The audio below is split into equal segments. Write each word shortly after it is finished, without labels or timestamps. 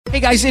Hey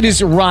guys, it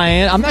is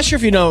Ryan. I'm not sure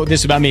if you know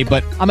this about me,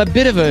 but I'm a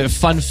bit of a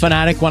fun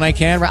fanatic when I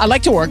can. I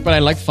like to work, but I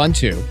like fun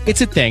too.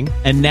 It's a thing.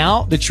 And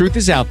now the truth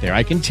is out there.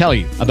 I can tell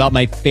you about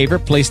my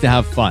favorite place to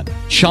have fun.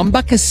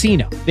 Chumba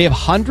Casino. They have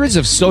hundreds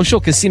of social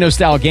casino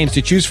style games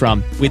to choose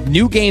from with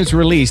new games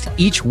released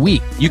each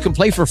week. You can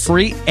play for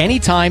free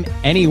anytime,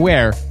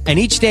 anywhere. And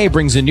each day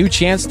brings a new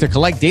chance to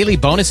collect daily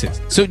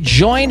bonuses. So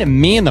join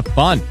me in the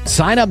fun.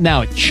 Sign up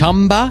now at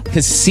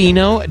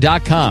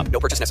ChumbaCasino.com. No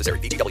purchase necessary.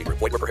 VGW.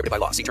 Void where prohibited by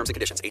law. See terms and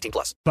conditions.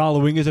 18+.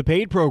 Following is a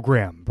paid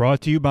program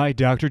brought to you by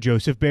Dr.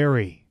 Joseph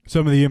Berry.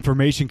 Some of the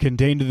information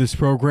contained in this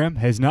program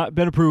has not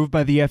been approved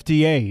by the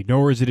FDA,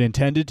 nor is it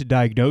intended to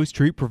diagnose,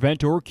 treat,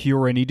 prevent, or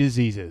cure any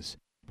diseases.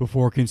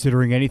 Before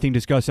considering anything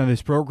discussed on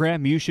this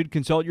program, you should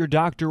consult your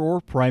doctor or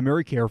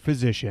primary care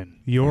physician.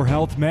 Your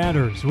Health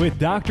Matters with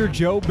Dr.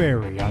 Joe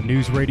Berry on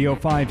News Radio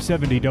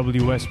 570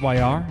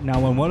 WSYR,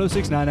 now on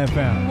 106.9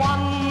 FM.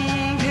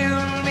 One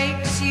pill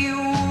makes you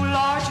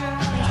larger.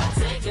 I'll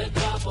take a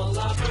couple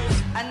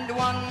uppers. And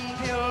one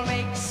pill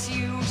makes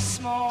you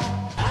small.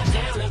 I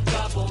down a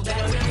couple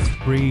berries.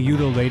 Bringing you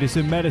the latest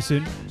in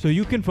medicine so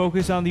you can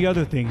focus on the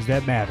other things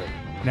that matter.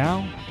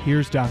 Now,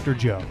 here's Dr.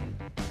 Joe.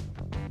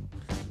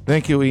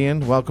 Thank you,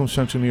 Ian. Welcome,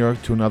 Central New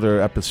York, to another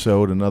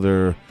episode,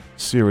 another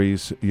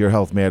series, Your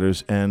Health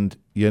Matters. And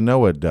you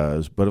know it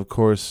does. But, of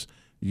course,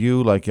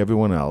 you, like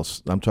everyone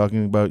else, I'm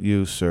talking about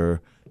you,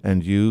 sir,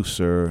 and you,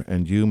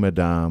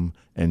 madame,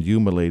 and you,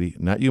 milady,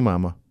 not you,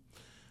 mama.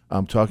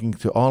 I'm talking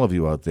to all of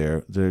you out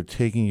there that are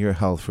taking your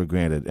health for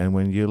granted. And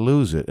when you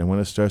lose it and when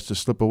it starts to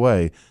slip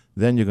away,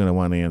 then you're going to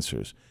want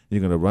answers.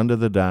 You're going to run to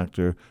the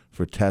doctor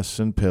for tests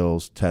and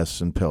pills.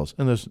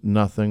 And there's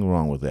nothing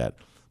wrong with that.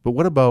 But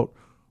what about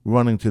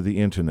running to the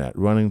internet,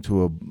 running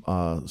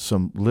to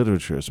some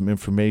literature, some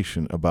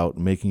information about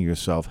making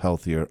yourself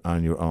healthier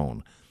on your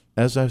own?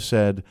 As I've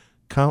said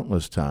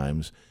countless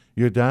times,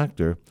 your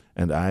doctor,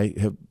 and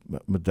I'm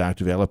a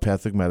doctor of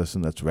allopathic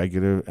medicine, that's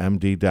regular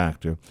MD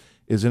doctor,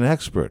 is an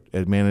expert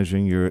at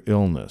managing your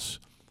illness.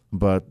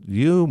 But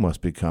you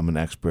must become an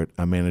expert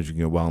on managing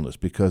your wellness,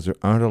 because there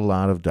aren't a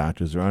lot of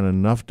doctors, there aren't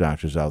enough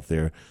doctors out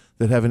there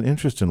that have an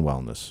interest in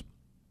wellness.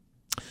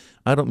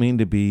 I don't mean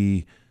to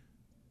be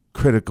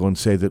critical and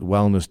say that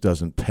wellness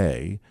doesn't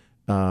pay,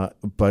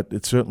 but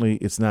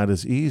it's not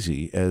as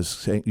easy as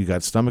saying you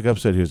got stomach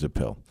upset, here's a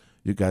pill.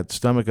 You got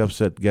stomach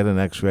upset, get an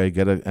x-ray,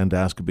 get an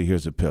endoscopy,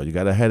 here's a pill. You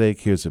got a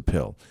headache, here's a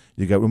pill.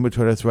 You got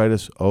rheumatoid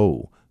arthritis,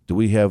 do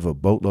we have a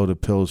boatload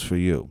of pills for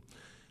you?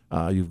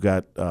 You've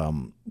got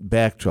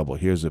back trouble,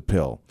 here's a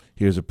pill,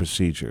 here's a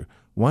procedure.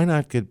 Why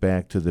not get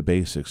back to the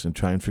basics and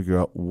try and figure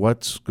out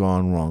what's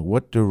gone wrong,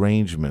 what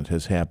derangement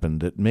has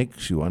happened that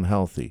makes you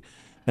unhealthy?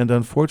 And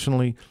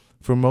unfortunately,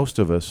 for most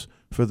of us,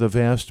 for the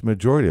vast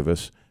majority of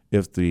us,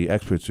 if the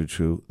experts are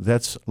true,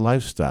 that's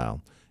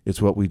lifestyle.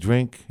 It's what we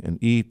drink and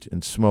eat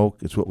and smoke.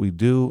 It's what we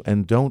do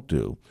and don't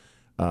do.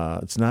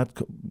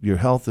 Your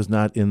health is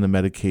not in the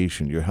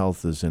medication. Your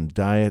health is in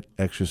diet,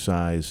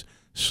 exercise,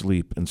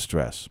 sleep, and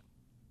stress.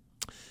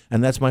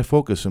 And that's my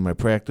focus in my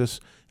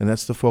practice, and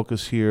that's the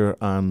focus here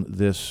on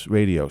this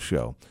radio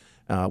show.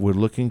 We're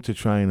looking to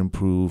try and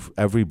improve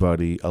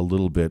everybody a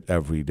little bit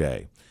every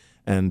day.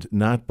 And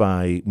not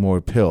by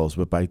more pills,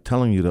 but by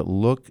telling you to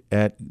look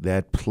at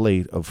that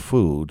plate of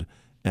food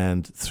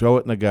and throw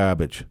it in the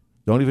garbage.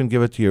 Don't even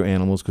give it to your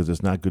animals, because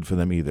it's not good for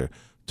them either.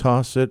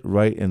 Toss it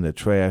right in the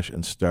trash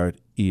and start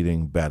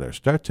eating better.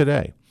 Start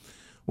today.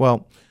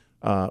 Well,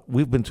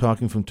 we've been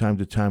talking from time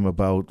to time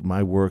about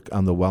my work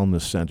on the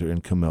Wellness Center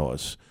in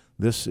Camillus.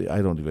 This, I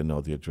don't even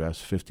know the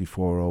address,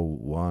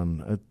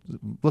 5401.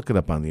 Look it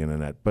up on the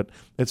internet. But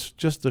it's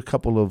just a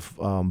couple of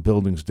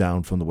buildings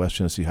down from the West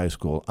Genesee High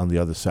School on the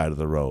other side of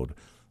the road.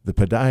 The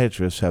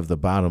podiatrists have the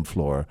bottom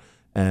floor,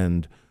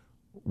 and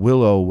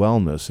Willow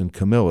Wellness in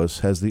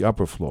Camillus has the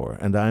upper floor.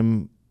 And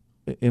I'm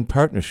in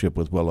partnership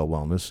with Willow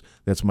Wellness.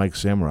 That's Mike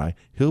Samurai.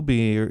 He'll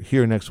be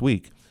here next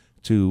week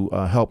to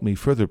help me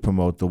further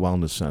promote the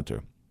Wellness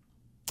Center.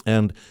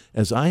 And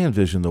as I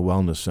envision the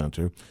Wellness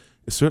Center,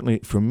 certainly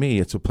for me,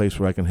 it's a place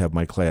where I can have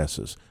my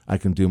classes. I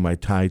can do my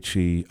Tai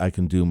Chi, I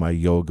can do my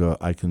yoga,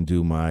 I can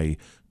do my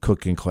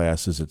cooking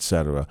classes,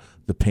 etc.,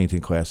 the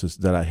painting classes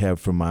that I have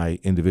for my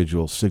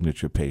individual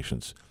signature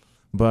patients.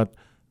 But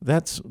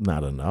that's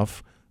not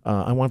enough.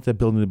 I want that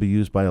building to be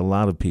used by a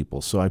lot of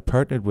people. So I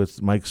partnered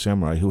with Mike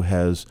Samurai, who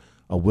has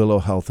a Willow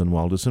Health and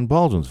Wellness in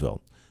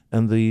Baldwinsville.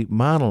 And the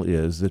model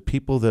is that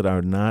people that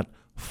are not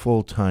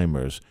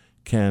full-timers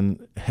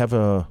can have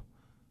a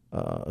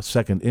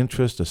second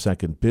interest, a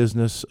second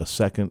business, a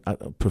second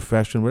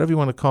profession, whatever you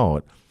want to call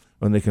it,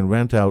 when they can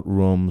rent out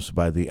rooms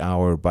by the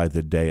hour, by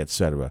the day,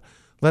 etc.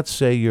 Let's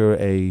say you're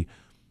a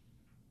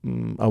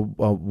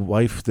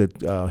wife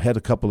that had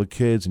a couple of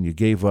kids and you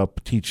gave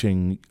up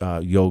teaching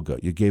yoga,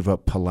 you gave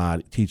up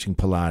teaching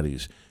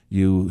Pilates,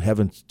 you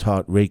haven't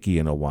taught Reiki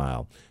in a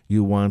while,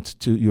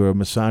 you're a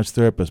massage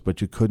therapist,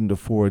 but you couldn't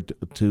afford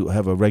to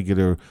have a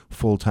regular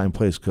full-time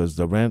place because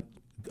the rent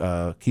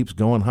keeps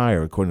going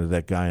higher, according to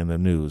that guy in the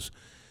news.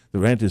 The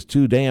rent is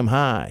too damn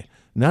high.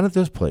 Not at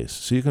this place.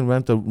 So you can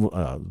rent the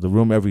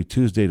room every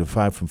Tuesday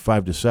from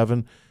 5 to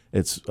 7.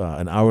 It's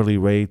an hourly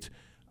rate.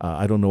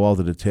 I don't know all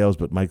the details,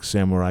 but Mike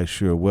Samurai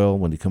sure will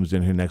when he comes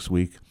in here next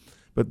week.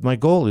 But my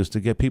goal is to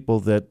get people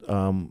that,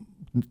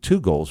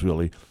 two goals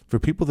really, for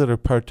people that are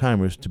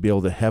part-timers to be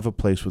able to have a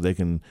place where they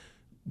can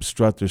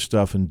strut their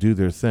stuff and do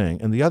their thing.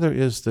 And the other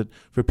is that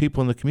for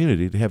people in the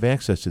community to have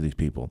access to these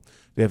people.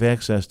 They have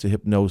access to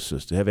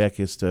hypnosis, to have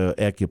access to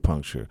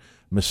acupuncture,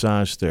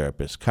 massage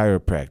therapist,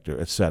 chiropractor,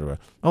 etc.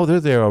 Oh, they're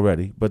there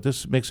already, but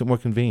this makes it more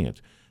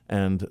convenient.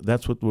 And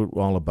that's what we're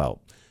all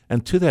about.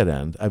 And to that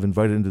end, I've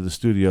invited into the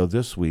studio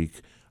this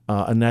week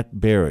Annette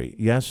Berry.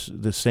 Yes,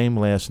 the same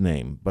last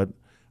name, but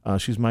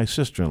she's my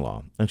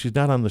sister-in-law. And she's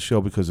not on the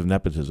show because of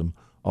nepotism,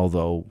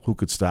 although who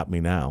could stop me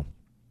now?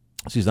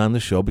 She's on the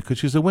show because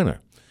she's a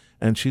winner.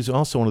 And she's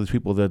also one of the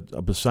people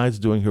that, besides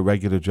doing her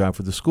regular job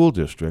for the school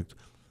district,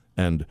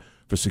 and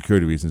for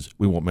security reasons,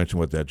 we won't mention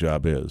what that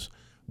job is.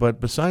 But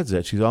besides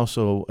that, she's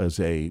also as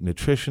a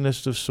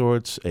nutritionist of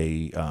sorts,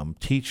 a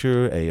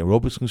teacher, a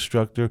aerobics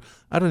instructor.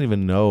 I don't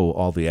even know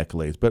all the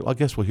accolades, but I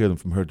guess we'll hear them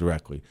from her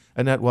directly.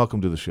 Annette,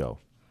 welcome to the show.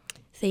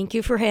 Thank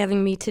you for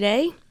having me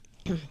today.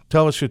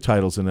 Tell us your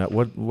titles, Annette.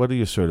 What are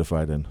you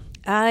certified in?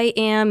 I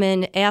am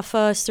an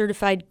AFA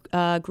certified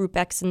Group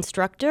X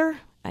instructor.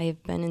 I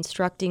have been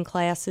instructing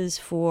classes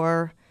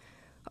for,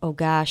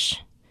 I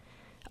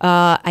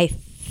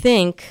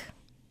think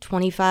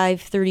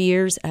 25, 30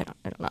 years. I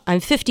don't know. I'm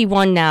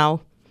 51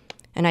 now,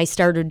 and I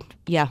started,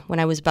 when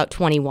I was about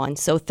 21.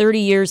 So 30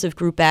 years of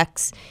Group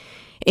X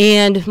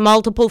and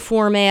multiple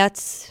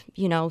formats,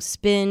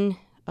 spin,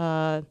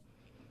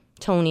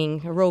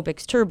 toning,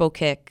 aerobics, turbo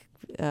kick,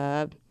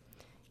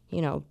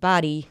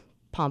 body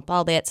pump,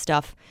 all that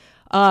stuff.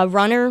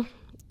 Runner,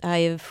 I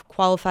have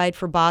qualified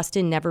for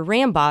Boston, never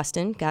ran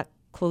Boston, got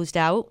closed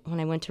out when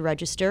I went to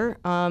register.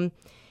 And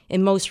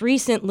most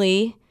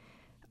recently,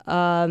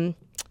 OCB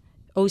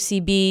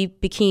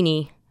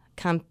bikini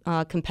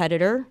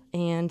competitor,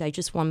 and I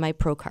just won my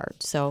pro card.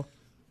 So,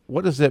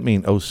 what does that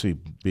mean,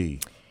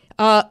 OCB?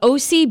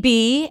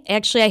 OCB,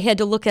 actually I had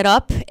to look it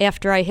up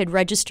after I had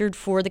registered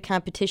for the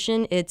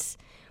competition. It's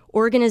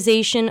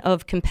Organization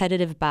of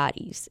Competitive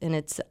Bodies, and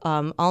it's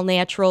all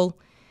natural,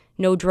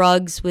 no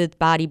drugs with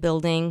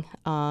bodybuilding.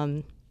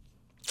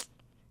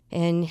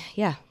 And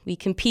we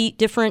compete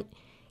different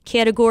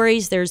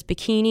categories. There's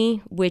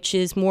bikini, which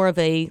is more of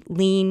a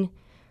lean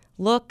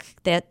look.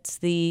 That's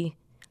the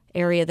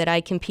area that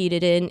I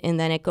competed in. And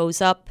then it goes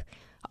up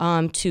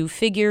to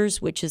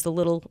figures, which is a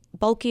little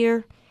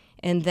bulkier.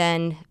 And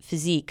then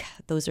physique.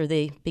 Those are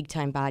the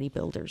big-time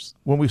bodybuilders.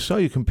 When we saw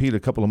you compete a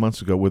couple of months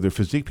ago, were there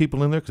physique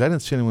people in there? Because I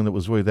didn't see anyone that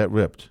was really that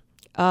ripped.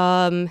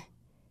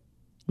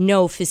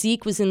 No,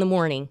 physique was in the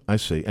morning. I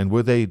see. And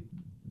were they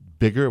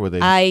bigger?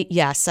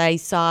 Yes, I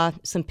saw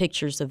some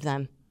pictures of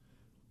them,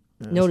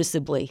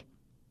 noticeably.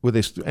 Were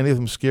they any of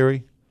them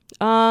scary?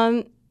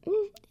 It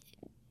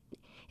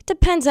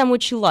depends on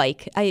what you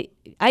like. I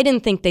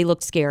didn't think they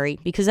looked scary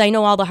because I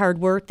know all the hard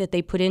work that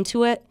they put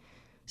into it.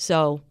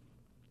 So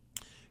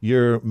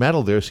your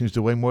medal there seems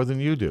to weigh more than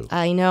you do.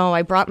 I know.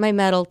 I brought my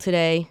medal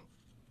today.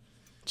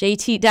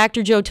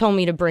 Dr. Joe told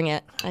me to bring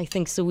it. I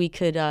think so we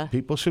could...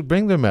 People should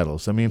bring their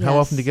medals. I mean, yes. How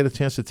often do you get a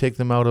chance to take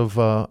them out of...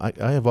 I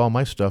have all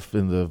my stuff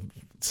in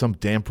some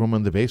damp room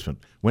in the basement.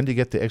 When do you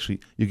get to actually...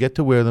 You get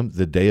to wear them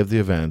the day of the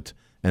event,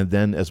 and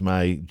then, as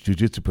my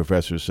jiu-jitsu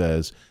professor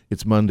says,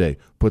 it's Monday.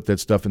 Put that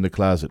stuff in the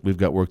closet. We've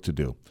got work to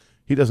do.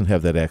 He doesn't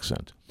have that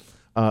accent.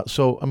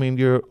 So, I mean,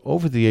 you're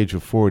over the age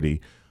of 40.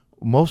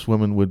 Most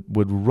women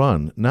would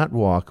run, not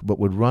walk, but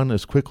would run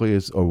as quickly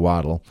as, or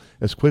waddle,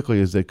 as quickly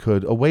as they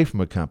could away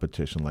from a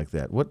competition like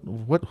that.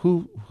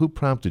 Who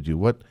prompted you?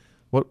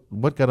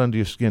 What got under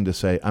your skin to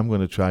say, I'm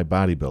going to try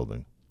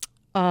bodybuilding?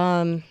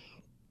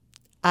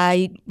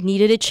 I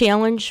needed a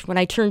challenge. When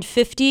I turned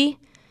 50,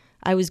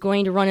 I was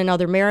going to run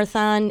another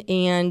marathon,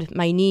 and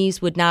my knees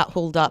would not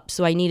hold up,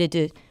 so I needed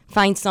to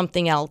find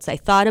something else. I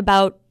thought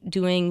about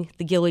doing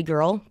the Gilly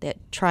Girl, that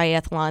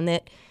triathlon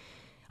that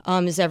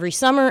is every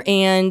summer,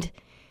 and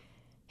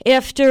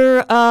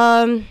after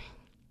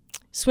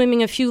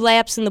swimming a few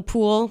laps in the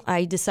pool,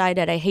 I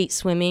decided I hate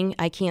swimming.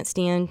 I can't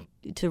stand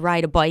to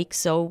ride a bike,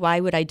 so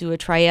why would I do a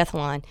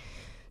triathlon?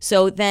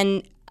 So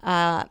then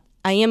I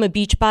am a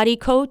Beachbody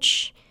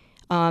coach.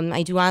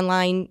 I do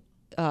online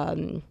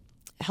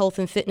health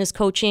and fitness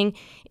coaching,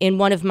 and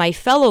one of my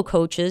fellow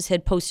coaches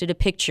had posted a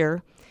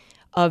picture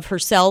of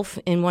herself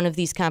in one of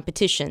these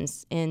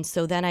competitions, and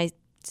so then I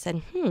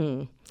said,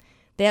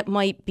 that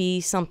might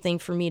be something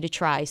for me to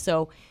try.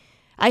 So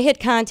I had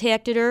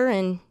contacted her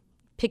and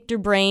picked her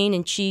brain,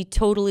 and she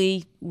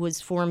totally was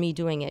for me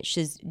doing it.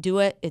 She says, do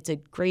it. It's a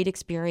great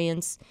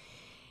experience.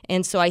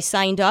 And so I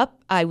signed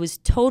up. I was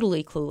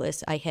totally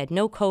clueless. I had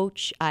no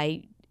coach.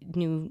 I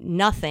knew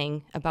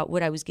nothing about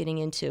what I was getting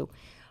into.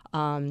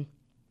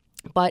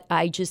 But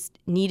I just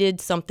needed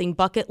something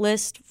bucket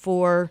list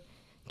for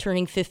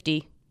turning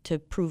 50 to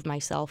prove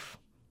myself.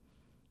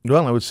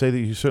 Well, I would say that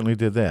you certainly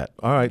did that.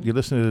 All right, you're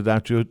listening to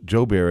Dr.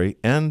 Joe Berry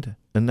and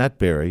Annette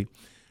Berry.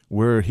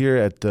 We're here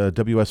at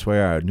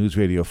WSYR, News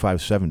Radio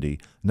 570,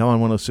 now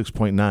on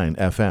 106.9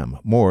 FM.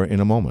 More in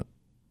a moment.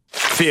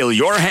 Fill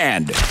your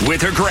hand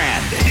with a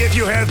grand. If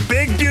you have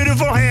big,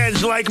 beautiful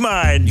hands like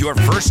mine, your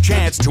first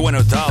chance to win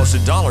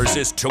 $1,000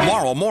 is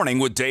tomorrow morning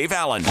with Dave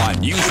Allen on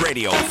News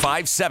Radio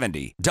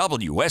 570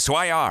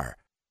 WSYR.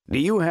 Do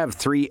you have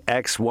 3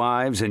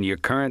 ex-wives and your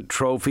current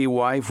trophy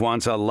wife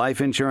wants a life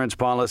insurance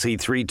policy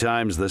 3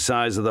 times the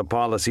size of the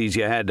policies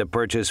you had to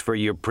purchase for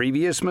your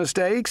previous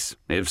mistakes?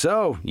 If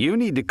so, you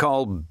need to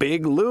call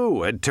Big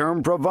Lou at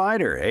Term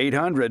Provider,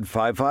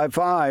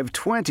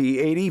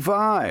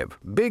 800-555-2085.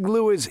 Big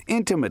Lou is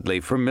intimately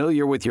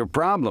familiar with your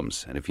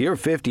problems, and if you're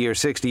 50 or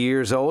 60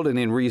 years old and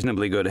in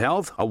reasonably good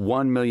health, a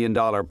 $1 million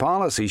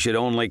policy should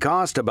only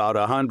cost about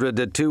 $100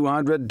 to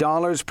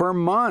 $200 per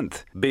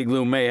month. Big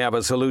Lou may have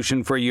a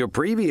solution for your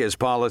previous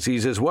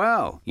policies as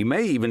well. You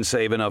may even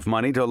save enough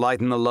money to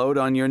lighten the load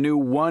on your new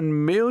 $1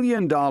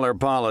 million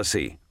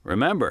policy.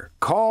 Remember,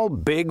 call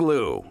Big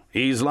Lou.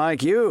 He's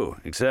like you,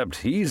 except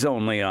he's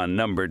only on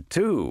number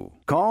 2.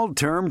 Call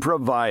Term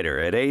Provider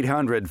at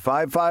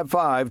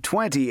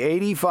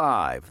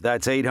 800-555-2085.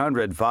 That's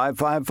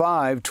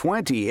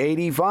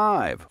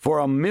 800-555-2085. For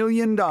 $1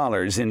 million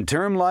in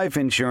term life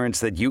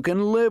insurance that you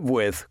can live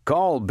with,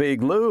 call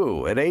Big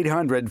Lou at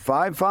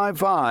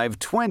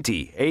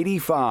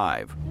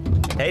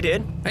 800-555-2085. Hey,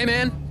 dude. Hey,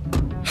 man.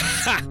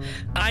 Ha!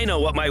 I know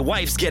what my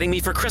wife's getting me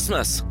for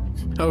Christmas.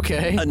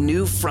 Okay. A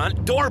new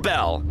front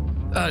doorbell.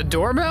 A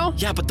doorbell?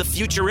 Yeah, but the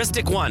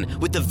futuristic one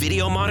with the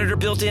video monitor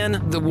built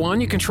in. The one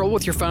you control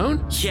with your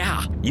phone?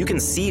 Yeah, you can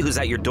see who's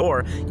at your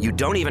door. You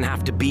don't even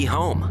have to be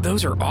home.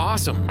 Those are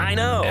awesome. I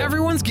know.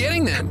 Everyone's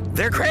getting them.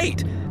 They're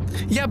great.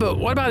 Yeah, but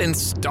what about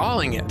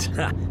installing it?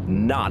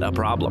 Not a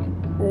problem.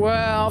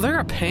 Well, they're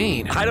a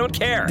pain. I don't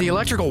care. The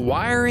electrical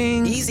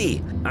wiring.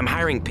 Easy. I'm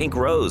hiring Pink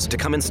Rose to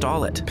come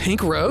install it.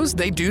 Pink Rose?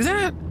 They do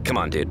that? Come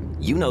on, dude.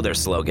 You know their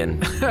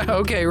slogan.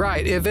 Okay,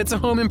 right. If it's a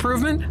home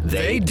improvement,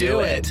 they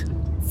do it.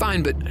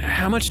 Fine, but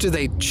how much do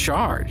they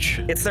charge?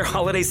 It's their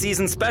holiday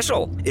season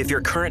special. If your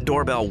current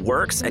doorbell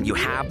works and you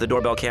have the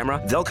doorbell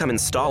camera, they'll come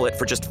install it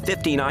for just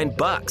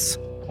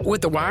 $59.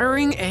 With the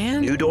wiring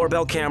and? New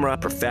doorbell camera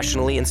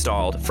professionally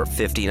installed for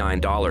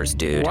 $59,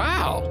 dude.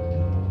 Wow.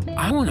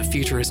 I want a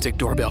futuristic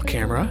doorbell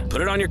camera.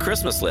 Put it on your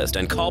Christmas list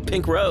and call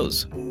Pink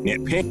Rose.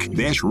 At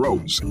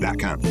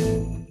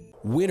pink-rose.com.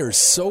 Winter's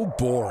so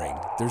boring.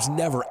 There's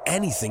never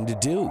anything to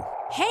do.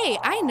 Hey,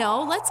 I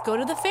know. Let's go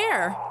to the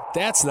fair.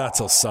 That's not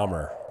till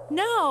summer.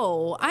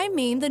 No, I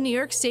mean the New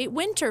York State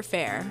Winter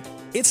Fair.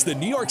 It's the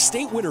New York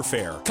State Winter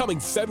Fair,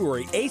 coming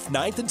February 8th,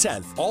 9th, and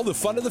 10th. All the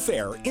fun of the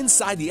fair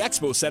inside the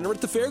Expo Center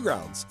at the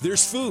fairgrounds.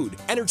 There's food,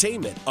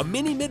 entertainment, a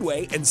mini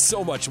midway, and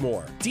so much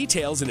more.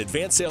 Details and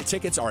advance sale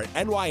tickets are at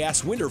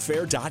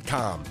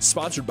nyswinterfair.com.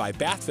 Sponsored by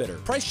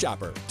Bathfitter, Price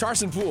Chopper,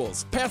 Tarson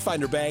Pools,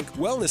 Pathfinder Bank,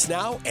 Wellness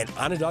Now, and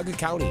Onondaga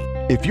County.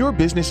 If your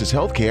business is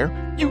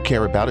healthcare, you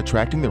care about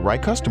attracting the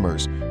right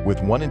customers. With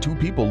 1 in 2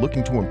 people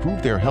looking to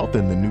improve their health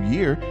in the new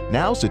year,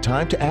 now's the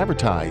time to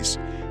advertise.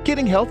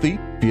 Getting healthy,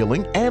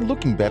 feeling, and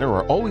looking better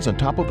are always on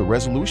top of the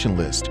resolution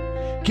list.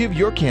 Give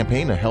your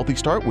campaign a healthy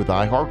start with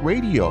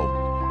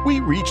iHeartRadio. We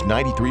reach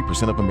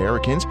 93% of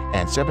Americans,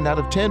 and 7 out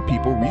of 10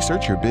 people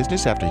research your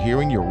business after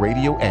hearing your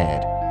radio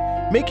ad.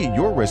 Make it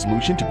your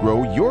resolution to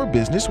grow your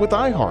business with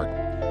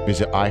iHeart.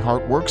 Visit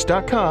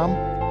iHeartWorks.com.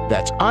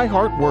 That's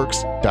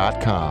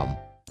iHeartWorks.com.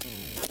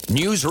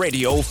 News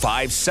Radio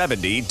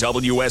 570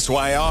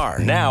 WSYR,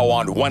 now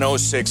on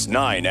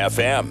 106.9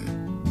 FM.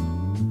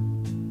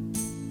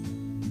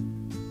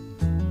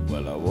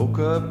 Well, I woke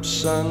up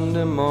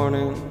Sunday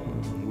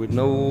morning with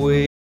no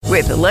way.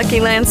 With the Lucky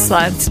Land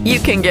Slots, you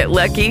can get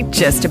lucky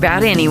just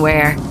about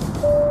anywhere.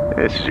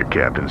 This is your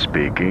captain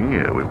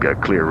speaking. We've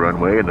got clear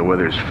runway and the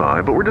weather's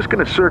fine, but we're just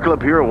going to circle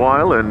up here a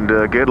while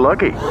and get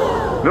lucky.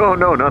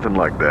 No, nothing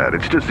like that.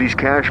 It's just these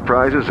cash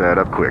prizes add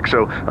up quick.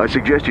 So I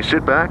suggest you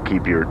sit back,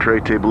 keep your tray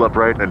table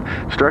upright, and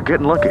start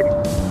getting lucky.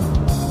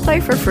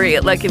 Play for free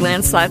at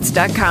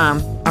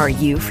LuckyLandSlots.com. Are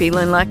you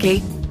feeling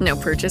lucky? No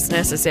purchase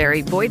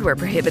necessary. Void where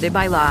prohibited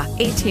by law.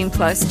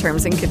 18+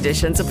 terms and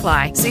conditions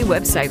apply. See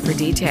website for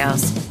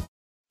details.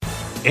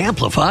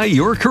 Amplify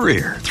your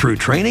career through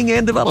training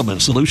and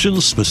development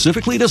solutions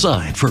specifically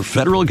designed for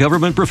federal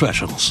government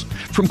professionals.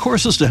 From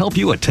courses to help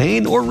you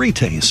attain or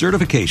retain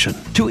certification,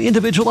 to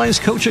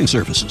individualized coaching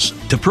services,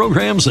 to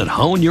programs that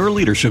hone your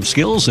leadership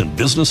skills and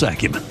business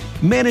acumen,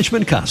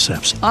 Management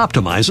Concepts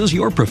optimizes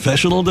your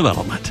professional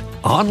development.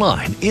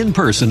 Online, in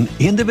person,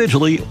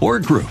 individually, or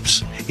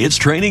groups, it's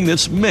training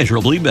that's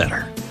measurably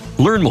better.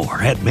 Learn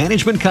more at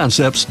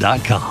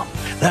managementconcepts.com.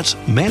 That's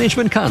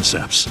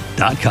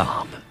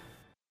managementconcepts.com.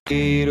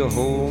 To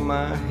hold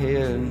my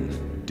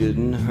head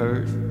didn't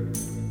hurt.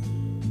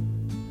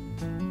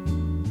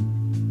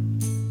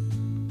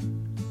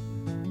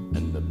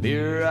 And the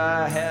beer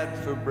I had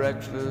for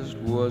breakfast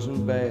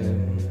wasn't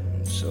bad,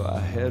 so I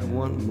had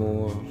one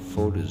more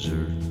for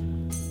dessert.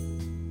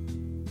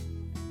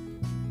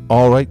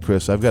 All right,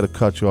 Chris, I've got to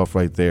cut you off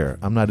right there.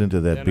 I'm not into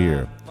that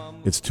beer.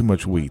 It's too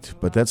much wheat.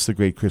 But that's the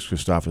great Chris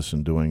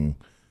Christopherson doing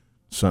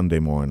Sunday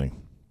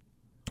morning.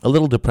 a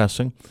little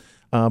depressing,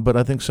 but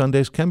I think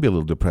Sundays can be a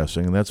little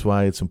depressing, and that's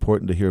why it's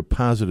important to hear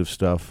positive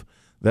stuff.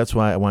 That's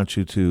why I want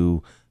you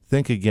to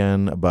think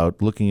again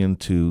about looking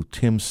into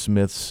Tim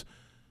Smith's,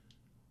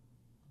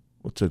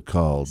 what's it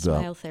called?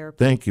 Smile Therapy.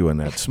 Thank you,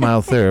 Annette.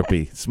 Smile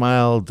Therapy.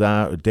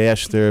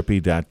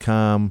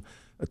 Smile-therapy.com.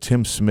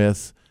 Tim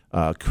Smith,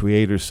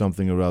 creator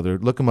something or other.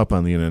 Look him up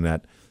on the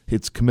internet.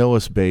 It's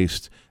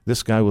Camillus-based.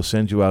 This guy will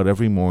send you out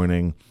every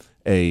morning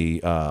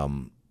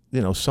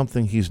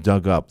something he's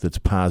dug up that's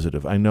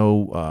positive. I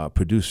know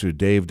producer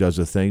Dave does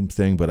the same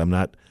thing, but I'm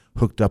not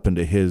hooked up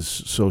into his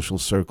social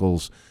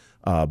circles.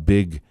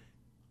 Big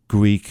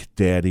Geek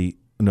Daddy,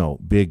 not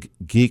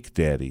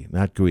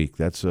Greek.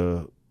 That's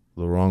the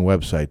wrong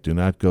website. Do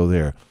not go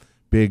there.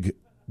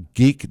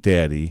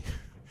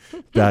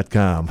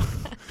 BigGeekDaddy.com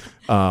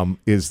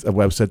is a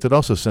website that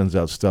also sends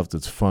out stuff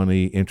that's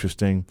funny,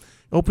 interesting.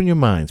 Open your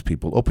minds,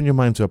 people. Open your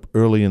minds up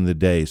early in the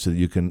day so that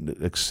you can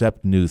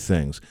accept new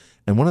things.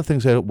 And one of the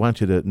things I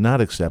want you to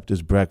not accept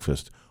is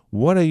breakfast.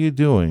 What are you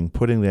doing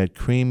putting that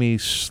creamy,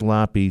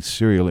 sloppy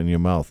cereal in your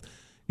mouth?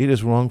 It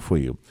is wrong for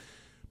you.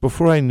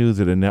 Before I knew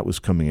that Annette was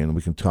coming in,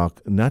 we can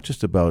talk not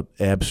just about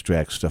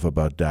abstract stuff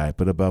about diet,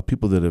 but about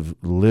people that have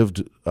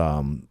lived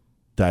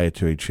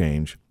dietary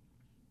change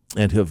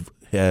and have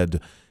had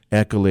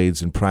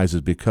accolades and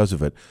prizes because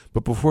of it.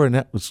 But before I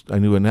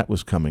knew Annette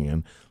was coming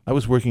in, I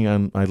was working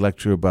on my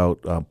lecture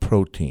about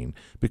protein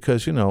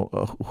because,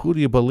 who do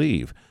you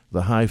believe?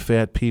 The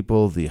high-fat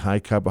people, the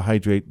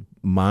high-carbohydrate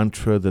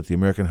mantra that the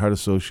American Heart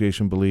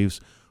Association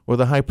believes, or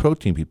the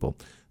high-protein people?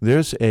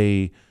 There's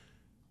a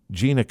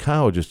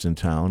gynecologist in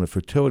town, a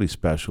fertility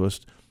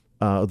specialist,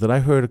 that I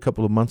heard a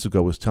couple of months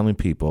ago was telling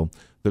people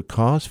the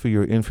cause for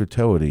your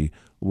infertility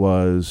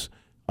was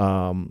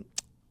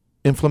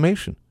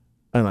inflammation.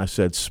 And I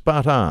said,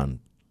 spot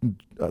on,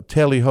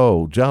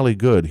 tally-ho, jolly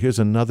good. Here's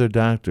another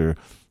doctor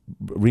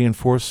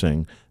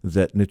reinforcing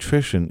that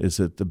nutrition is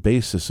at the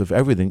basis of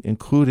everything,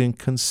 including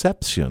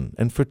conception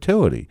and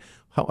fertility.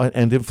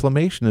 And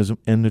inflammation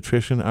and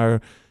nutrition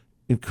are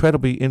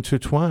incredibly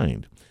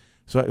intertwined.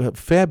 So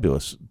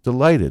fabulous,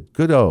 delighted,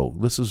 good-o.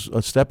 This is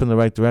a step in the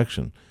right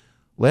direction.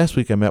 Last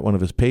week I met one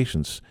of his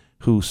patients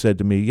who said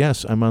to me,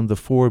 yes, I'm on the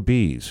 4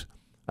 Bs.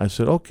 I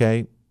said,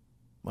 okay,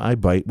 I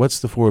bite. What's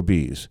the 4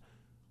 Bs?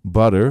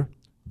 Butter,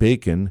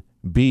 bacon,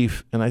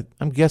 beef, and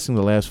I'm guessing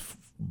the last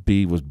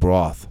B was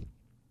broth,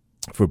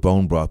 for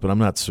bone broth, but I'm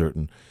not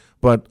certain.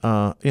 But,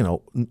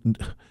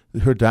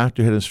 her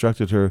doctor had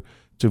instructed her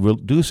to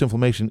reduce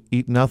inflammation,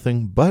 eat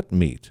nothing but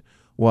meat.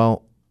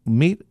 Well,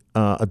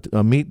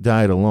 a meat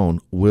diet alone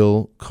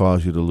will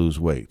cause you to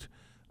lose weight.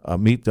 A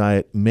meat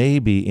diet may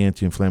be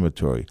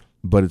anti-inflammatory,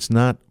 but it's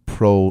not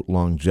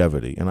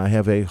pro-longevity. And I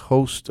have a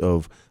host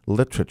of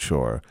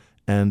literature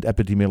and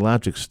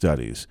epidemiologic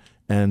studies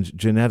and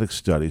genetic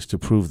studies to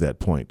prove that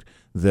point,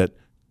 that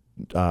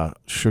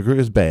sugar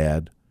is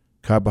bad,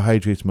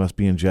 carbohydrates must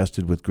be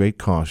ingested with great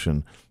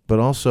caution, but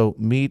also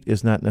meat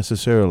is not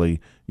necessarily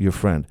your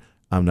friend.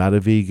 I'm not a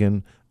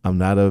vegan. I'm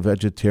not a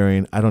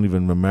vegetarian. I don't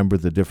even remember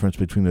the difference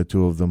between the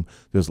two of them.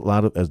 There's a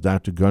lot of, as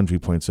Dr. Gundry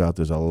points out,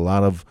 there's a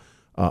lot of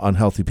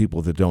unhealthy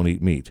people that don't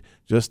eat meat.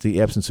 Just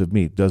the absence of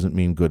meat doesn't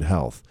mean good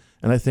health.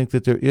 And I think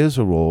that there is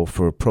a role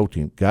for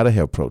protein. Got to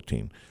have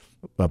protein.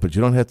 But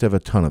you don't have to have a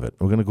ton of it.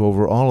 We're going to go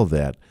over all of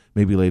that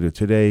maybe later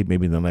today,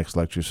 maybe in the next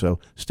lecture. So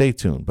stay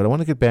tuned. But I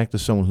want to get back to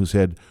someone who's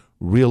had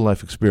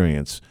real-life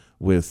experience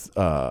with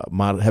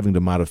having to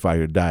modify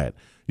your diet.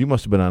 You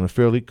must have been on a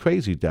fairly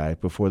crazy diet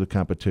before the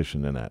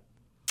competition, Annette.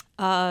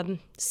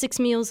 6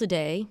 meals a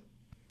day.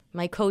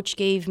 My coach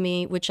gave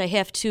me, which I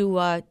have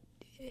to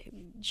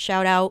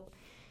shout out,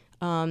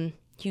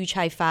 huge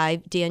high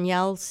five.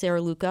 Danielle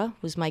Saraluca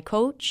was my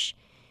coach,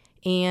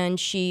 and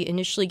she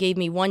initially gave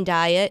me one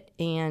diet,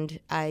 and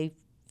I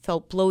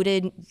felt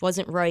bloated,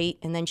 wasn't right,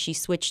 and then she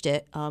switched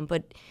it.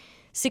 But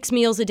 6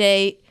 meals a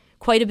day,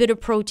 quite a bit of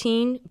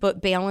protein,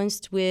 but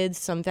balanced with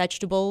some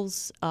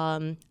vegetables.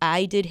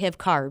 I did have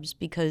carbs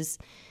because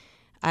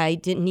I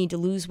didn't need to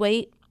lose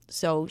weight.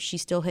 So she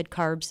still had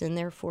carbs in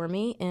there for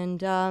me,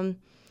 and I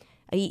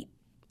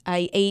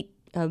ate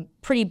a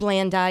pretty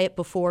bland diet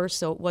before,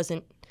 so it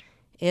wasn't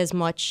as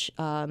much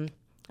of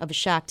a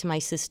shock to my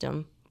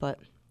system. But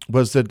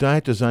was the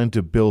diet designed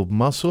to build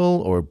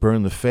muscle or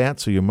burn the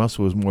fat so your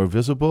muscle was more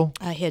visible?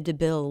 I had to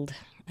build.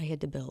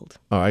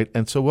 All right,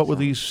 and so what were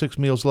these 6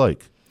 meals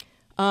like?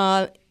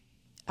 I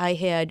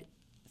had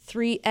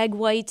 3 egg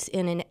whites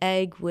and an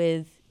egg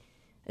with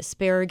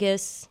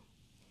asparagus.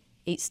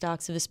 8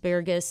 stalks of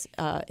asparagus,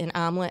 an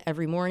omelet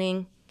every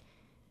morning.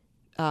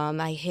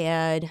 I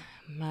had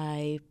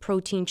my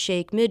protein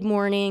shake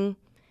mid-morning.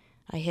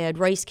 I had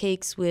rice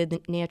cakes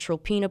with natural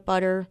peanut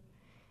butter.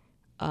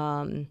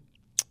 That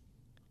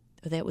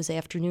was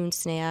afternoon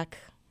snack.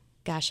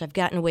 Gosh, I've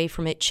gotten away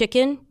from it.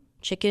 Chicken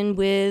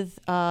with,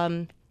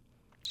 I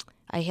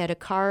had a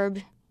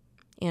carb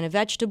and a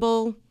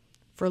vegetable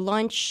for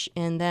lunch,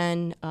 and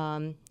then,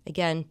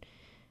 again,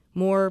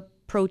 more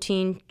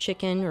protein,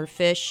 chicken or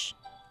fish,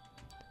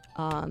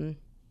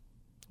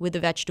 with a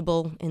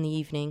vegetable in the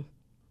evening.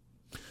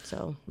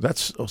 So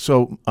That's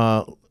so.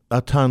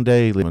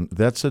 Attendez,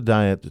 that's a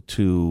diet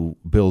to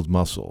build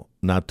muscle,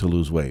 not to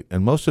lose weight.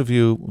 And most of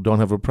you don't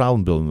have a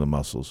problem building the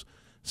muscles.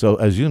 So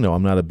as you know,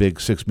 I'm not a big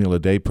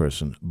 6-meal-a-day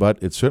person,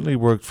 but it certainly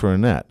worked for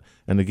Annette.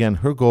 And again,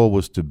 her goal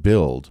was to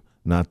build,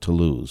 not to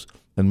lose.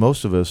 And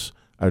most of us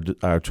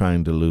are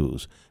trying to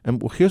lose.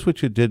 And here's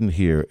what you didn't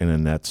hear in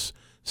Annette's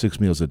 6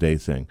 meals a day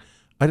thing.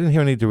 I didn't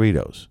hear any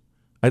Doritos.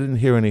 I didn't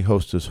hear any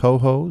Hostess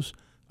Ho-Hos.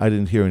 I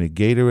didn't hear any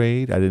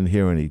Gatorade. I didn't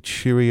hear any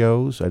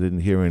Cheerios. I didn't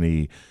hear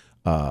any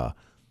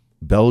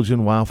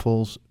Belgian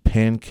waffles,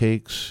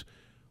 pancakes.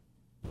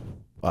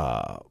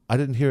 I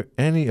didn't hear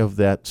any of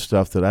that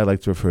stuff that I like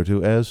to refer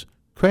to as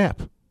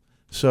crap.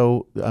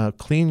 So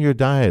clean your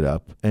diet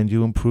up, and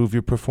you improve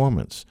your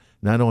performance.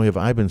 Not only have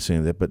I been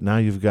saying that, but now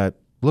you've got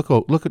look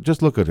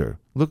at her.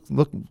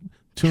 Look,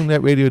 tune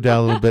that radio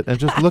down a little bit, and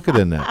just look at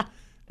Annette.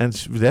 And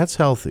that's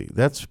healthy.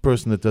 That's a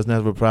person that doesn't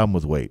have a problem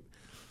with weight.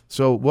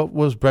 So what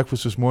was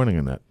breakfast this morning,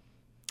 Annette?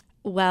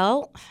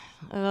 Well,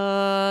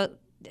 I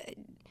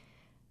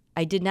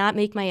did not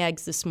make my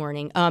eggs this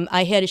morning.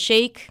 I had a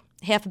shake,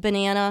 half a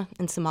banana,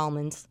 and some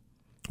almonds.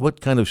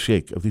 What kind of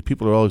shake? These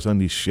people are always on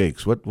these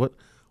shakes. What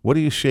are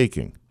you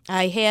shaking?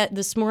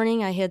 This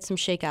morning I had some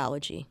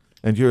Shakeology.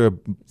 And you're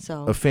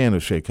a fan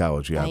of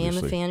Shakeology, obviously. I am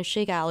a fan of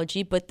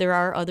Shakeology, but there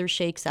are other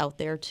shakes out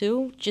there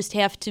too. Just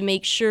have to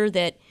make sure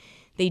that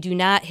they do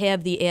not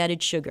have the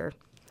added sugar.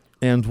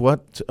 And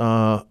what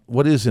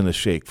is in a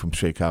shake from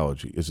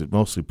Shakeology? Is it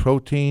mostly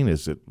protein?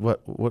 Is it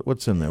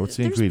what's in there? What's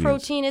the ingredients?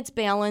 There's protein. It's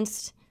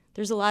balanced.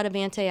 There's a lot of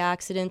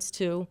antioxidants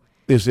too.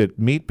 Is it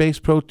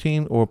meat-based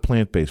protein or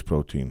plant-based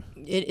protein?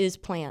 It is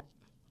plant.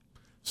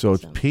 So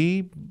it's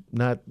pea,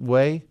 not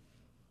whey?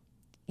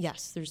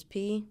 Yes, there's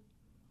pea.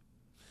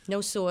 No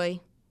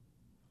soy.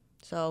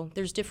 So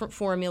there's different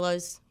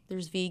formulas.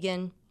 There's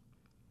vegan.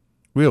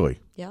 Really?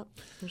 Yep,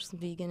 there's some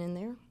vegan in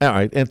there. All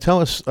right, and tell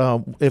us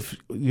if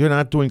you're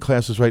not doing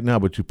classes right now,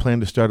 but you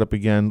plan to start up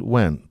again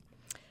when?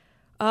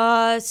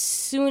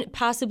 Soon,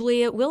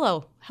 possibly at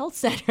Willow Health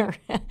Center.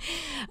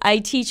 I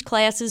teach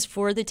classes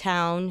for the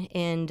town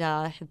and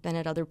have been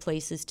at other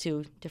places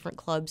too, different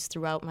clubs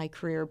throughout my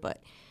career.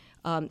 But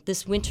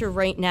this winter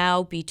right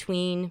now,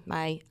 between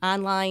my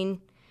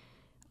online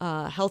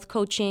health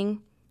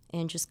coaching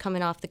and just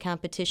coming off the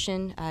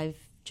competition, I've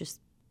just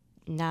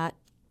not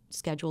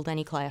scheduled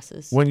any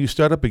classes. When you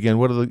start up again,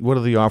 what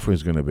are the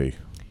offerings going to be?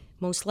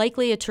 Most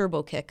likely a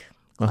turbo kick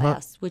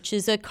class, which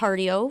is a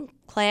cardio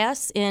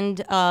class,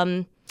 and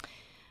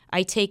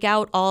I take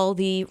out all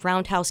the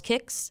roundhouse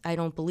kicks. I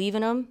don't believe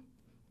in them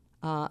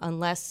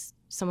unless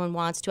someone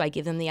wants to. I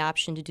give them the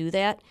option to do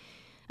that.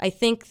 I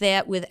think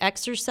that with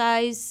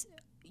exercise,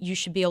 you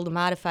should be able to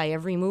modify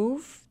every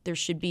move. There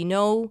should be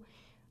nothing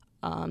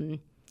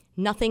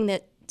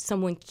that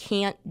someone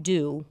can't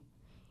do.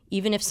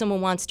 Even if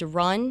someone wants to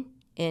run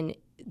and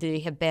they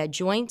have bad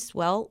joints,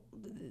 well,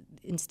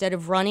 instead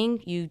of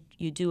running, you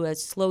do a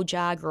slow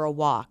jog or a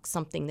walk,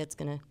 something that's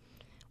going to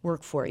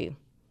work for you.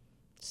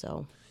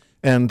 So.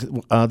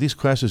 And these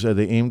classes, are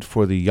they aimed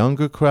for the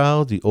younger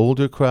crowd, the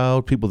older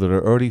crowd, people that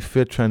are already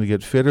fit, trying to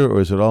get fitter, or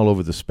is it all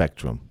over the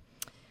spectrum?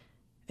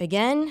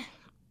 Again,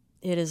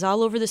 it is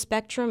all over the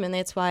spectrum, and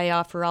that's why I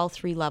offer all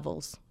 3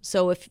 levels.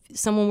 So if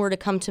someone were to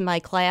come to my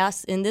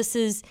class, and this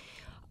is,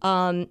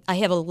 I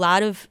have a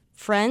lot of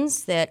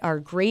friends that are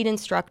great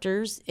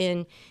instructors,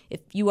 and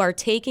if you are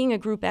taking a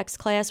Group X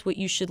class, what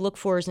you should look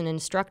for is an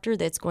instructor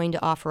that's going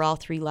to offer all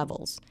 3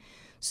 levels.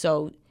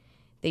 So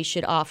they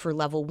should offer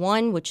level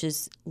 1, which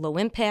is low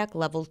impact,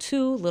 level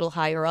 2, a little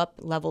higher up,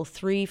 level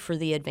 3 for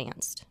the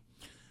advanced.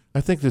 I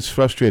think it's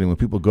frustrating when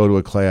people go to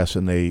a class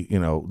and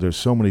there's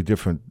so many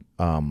different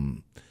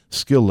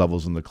skill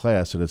levels in the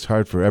class that it's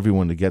hard for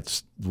everyone to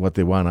get what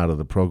they want out of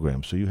the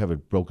program. So you have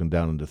it broken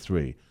down into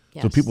 3.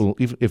 Yes. So people,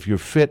 if you're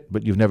fit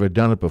but you've never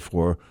done it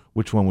before,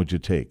 which one would you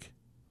take?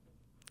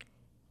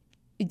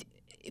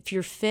 If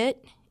you're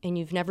fit and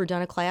you've never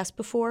done a class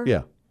before?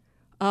 Yeah.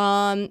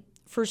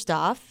 First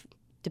off,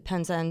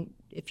 depends on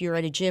if you're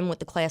at a gym, what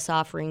the class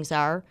offerings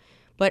are.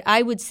 But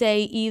I would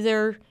say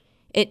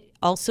it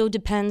also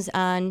depends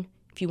on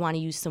if you want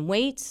to use some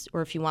weights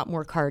or if you want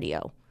more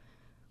cardio.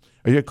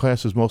 Are your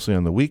classes mostly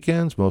on the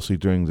weekends, mostly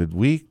during the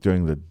week,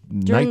 during the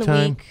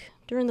nighttime?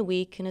 During the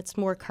week, and it's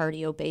more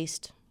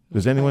cardio-based.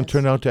 Does anyone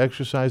turn out to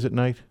exercise at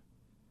night?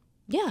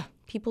 Yeah,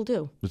 people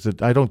do.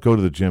 I don't go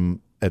to the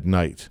gym at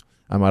night.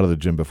 I'm out of the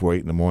gym before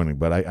 8 in the morning,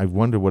 but I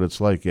wonder what it's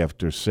like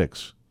after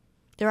 6.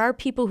 There are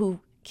people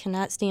who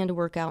cannot stand to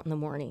work out in the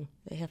morning.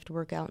 They have to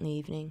work out in the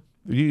evening.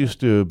 You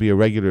used to be a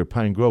regular at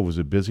Pine Grove. Was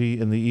it busy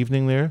in the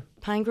evening there?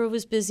 Pine Grove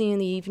is busy in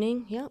the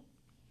evening, yep.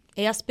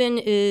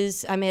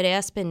 I'm at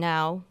Aspen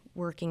now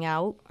working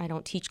out. I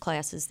don't teach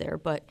classes there,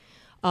 but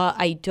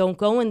I don't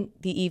go in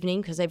the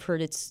evening because I've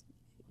heard it's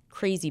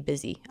crazy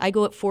busy. I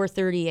go at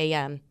 4:30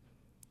 a.m.,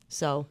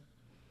 so.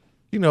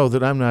 You know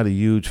that I'm not a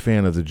huge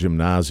fan of the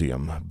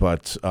gymnasium,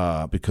 but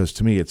because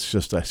to me it's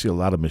just, I see a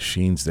lot of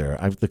machines there.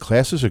 The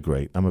classes are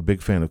great. I'm a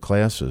big fan of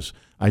classes.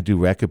 I do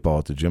racquetball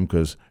at the gym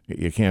because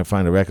you can't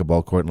find a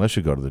racquetball court unless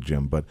you go to the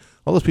gym. But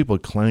all those people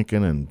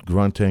clanking and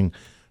grunting,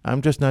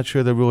 I'm just not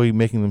sure they're really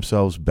making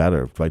themselves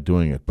better by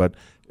doing it. But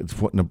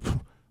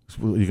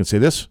you can say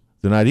this.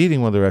 They're not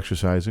eating while they're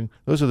exercising.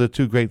 Those are the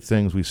two great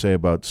things we say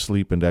about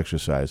sleep and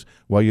exercise.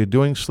 While you're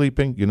doing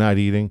sleeping, you're not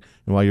eating,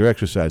 and while you're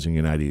exercising,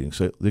 you're not eating.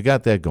 So they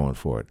got that going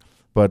for it.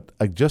 But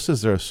just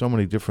as there are so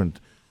many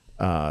different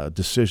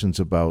decisions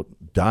about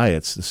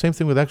diets, the same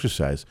thing with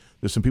exercise.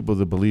 There's some people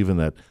that believe in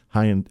that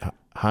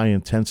high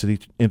intensity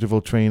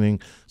interval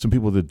training, some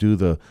people that do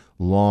the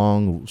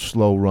long,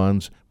 slow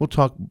runs. We'll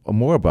talk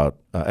more about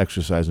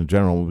exercise in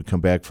general when we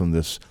come back from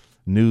this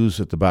news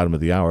at the bottom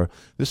of the hour.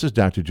 This is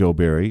Dr. Joe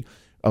Barry,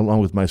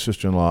 along with my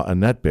sister-in-law,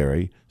 Annette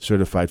Barry,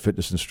 certified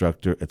fitness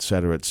instructor, et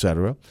cetera, et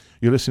cetera.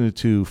 You're listening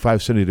to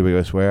 570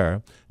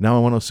 WSYR,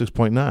 now on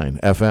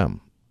 106.9 FM.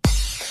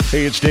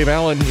 Hey, it's Dave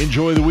Allen.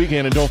 Enjoy the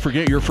weekend, and don't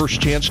forget your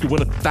first chance to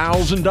win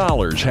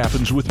 $1,000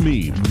 happens with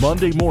me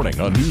Monday morning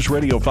on News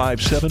Radio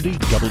 570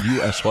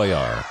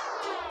 WSYR.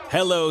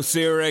 Hello,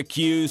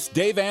 Syracuse.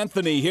 Dave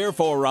Anthony here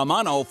for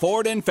Romano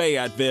Ford in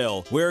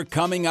Fayetteville. We're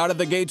coming out of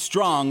the gate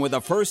strong with a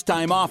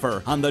first-time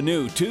offer on the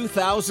new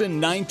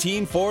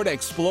 2019 Ford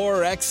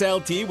Explorer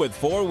XLT with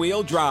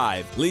four-wheel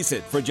drive. Lease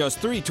it for just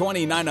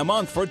 $329 a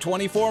month for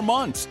 24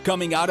 months.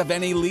 Coming out of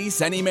any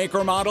lease, any make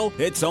or model,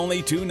 it's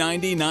only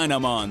 $299 a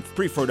month.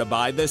 Prefer to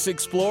buy this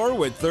Explorer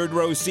with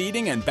third-row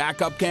seating and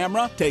backup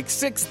camera? Take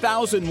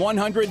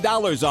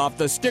 $6,100 off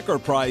the sticker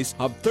price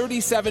of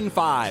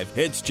 $37,500.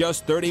 It's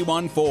just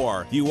 $31,400.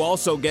 You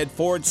also get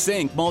Ford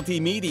Sync,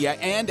 multimedia,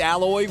 and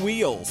alloy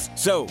wheels.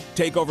 So,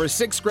 take over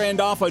 $6,000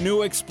 off a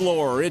new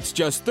Explorer. It's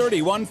just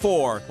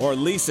 $31,400, or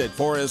lease it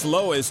for as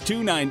low as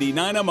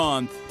 $299 a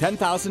month.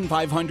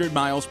 10,500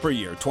 miles per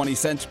year, 20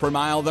 cents per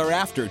mile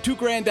thereafter.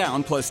 $2,000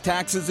 down plus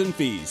taxes and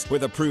fees.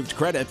 With approved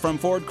credit from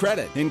Ford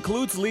Credit.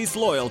 Includes lease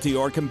loyalty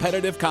or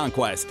competitive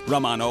conquest.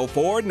 Romano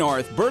Ford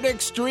North,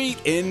 Burdick Street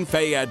in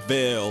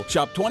Fayetteville.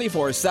 Shop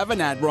 24/7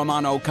 at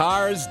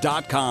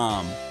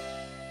RomanoCars.com.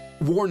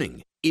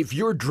 Warning. If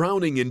you're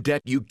drowning in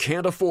debt you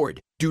can't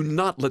afford, do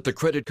not let the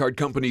credit card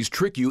companies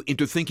trick you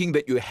into thinking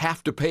that you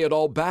have to pay it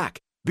all back,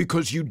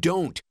 because you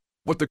don't.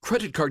 What the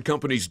credit card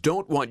companies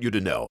don't want you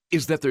to know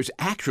is that there's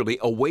actually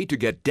a way to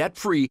get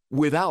debt-free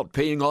without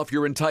paying off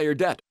your entire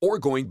debt or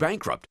going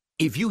bankrupt.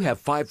 If you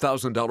have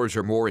 $5,000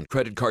 or more in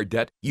credit card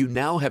debt, you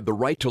now have the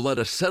right to let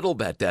us settle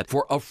that debt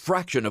for a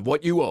fraction of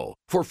what you owe.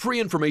 For free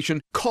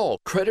information, call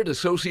Credit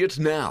Associates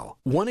now.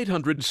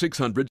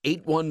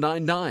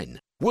 1-800-600-8199.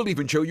 We'll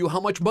even show you how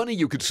much money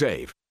you could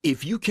save.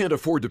 If you can't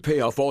afford to pay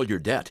off all your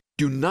debt,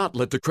 do not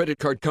let the credit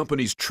card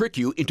companies trick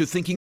you into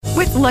thinking.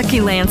 With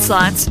Lucky Land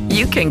Slots,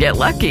 you can get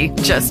lucky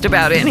just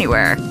about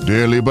anywhere.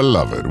 Dearly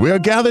beloved, we are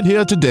gathered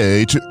here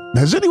today to...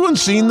 Has anyone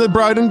seen the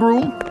bride and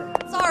groom?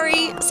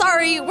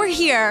 Sorry, we're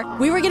here.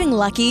 We were getting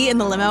lucky in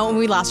the limo and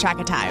we lost track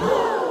of time.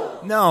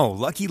 No,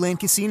 Lucky Land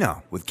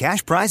Casino, with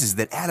cash prizes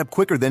that add up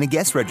quicker than a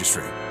guest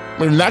registry.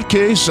 In that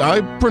case,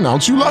 I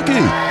pronounce you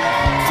lucky.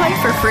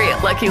 Play for free at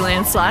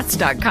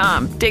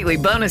LuckyLandSlots.com. Daily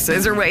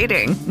bonuses are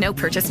waiting. No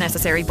purchase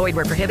necessary. Void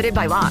where prohibited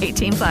by law.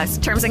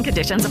 18+. Terms and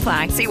conditions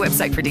apply. See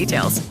website for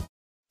details.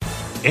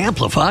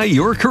 Amplify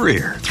your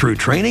career through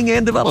training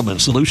and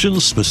development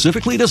solutions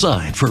specifically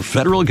designed for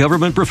federal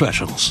government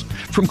professionals.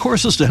 From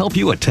courses to help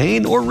you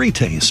attain or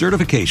retain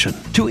certification,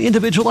 to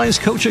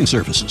individualized coaching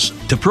services,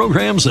 to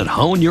programs that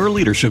hone your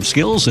leadership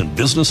skills and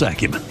business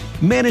acumen,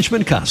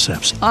 Management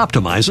Concepts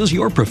optimizes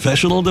your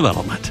professional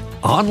development.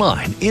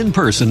 Online, in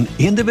person,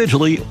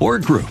 individually, or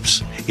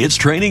groups, it's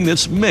training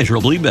that's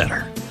measurably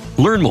better.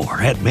 Learn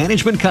more at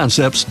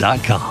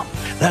managementconcepts.com.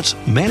 That's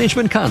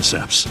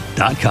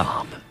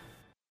managementconcepts.com.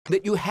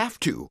 That you have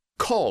to.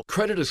 Call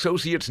Credit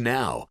Associates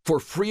now for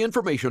free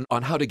information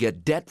on how to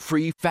get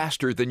debt-free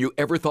faster than you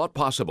ever thought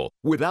possible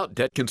without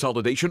debt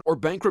consolidation or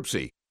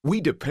bankruptcy. We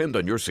depend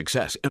on your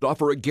success and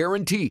offer a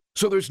guarantee,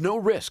 so there's no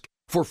risk.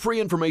 For free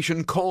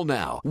information, call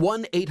now.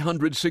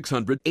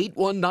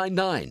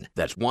 1-800-600-8199.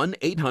 That's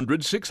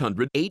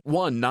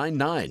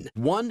 1-800-600-8199.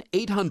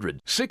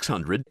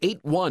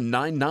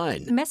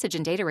 1-800-600-8199. Message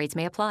and data rates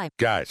may apply.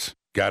 Guys,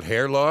 got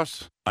hair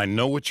loss? I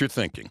know what you're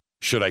thinking.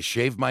 Should I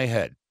shave my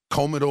head?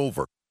 Comb it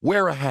over?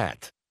 Wear a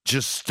hat?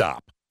 Just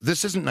stop.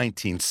 This isn't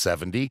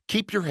 1970.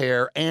 Keep your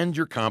hair and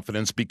your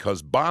confidence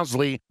because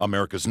Bosley,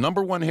 America's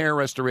 #1 hair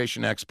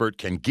restoration expert,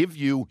 can give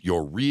you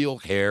your real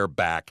hair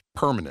back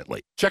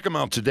permanently. Check them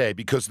out today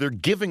because they're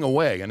giving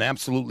away an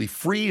absolutely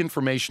free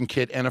information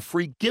kit and a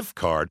free gift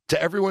card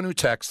to everyone who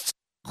texts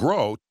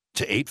GROW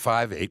to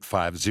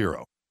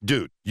 85850.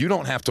 Dude, you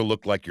don't have to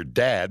look like your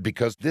dad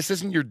because this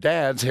isn't your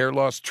dad's hair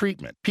loss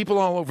treatment. People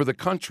all over the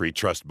country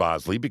trust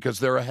Bosley because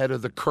they're ahead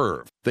of the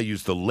curve. They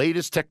use the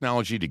latest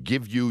technology to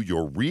give you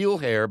your real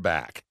hair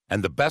back.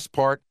 And the best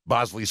part,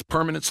 Bosley's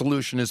permanent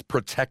solution is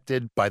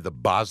protected by the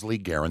Bosley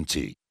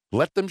Guarantee.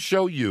 Let them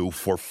show you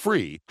for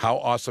free how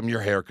awesome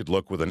your hair could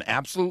look with an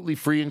absolutely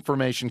free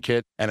information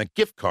kit and a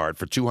gift card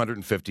for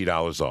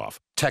 $250 off.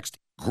 Text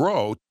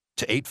GROW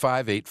to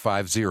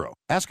 85850.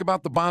 Ask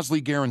about the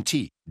Bosley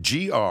Guarantee,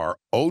 GROW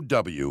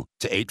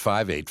to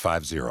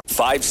 85850.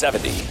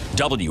 570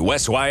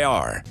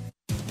 WSYR.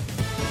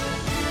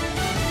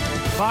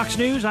 Fox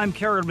News, I'm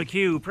Carol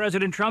McHugh.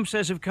 President Trump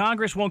says if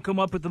Congress won't come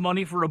up with the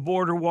money for a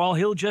border wall,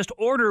 he'll just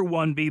order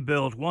one be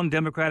built. One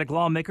Democratic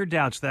lawmaker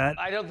doubts that.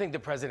 I don't think the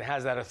president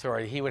has that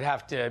authority. He would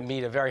have to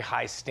meet a very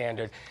high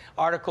standard.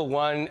 Article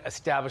 1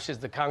 establishes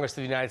the Congress of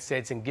the United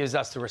States and gives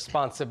us the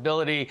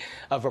responsibility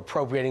of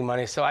appropriating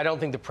money. So I don't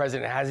think the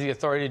president has the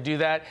authority to do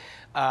that.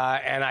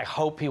 And I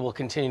hope he will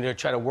continue to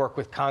try to work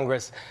with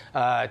Congress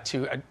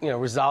to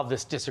resolve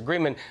this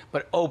disagreement,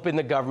 but open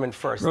the government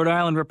first. Rhode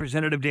Island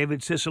Representative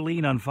David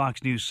Cicilline on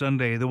Fox News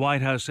Sunday. The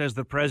White House says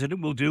the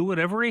president will do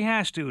whatever he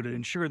has to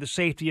ensure the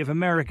safety of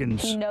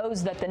Americans. He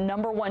knows that the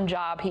number one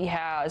job he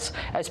has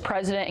as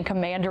president and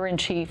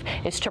commander-in-chief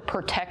is to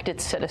protect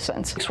its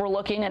citizens. So we're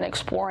looking and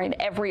exploring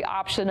every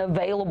option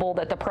available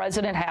that the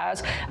president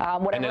has.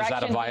 And is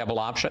that a viable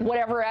option?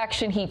 Whatever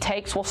action he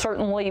takes will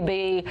certainly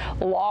be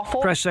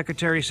lawful. Press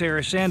Secretary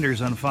Sarah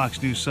Sanders on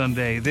Fox News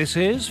Sunday. This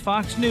is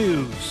Fox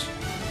News.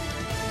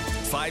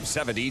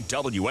 570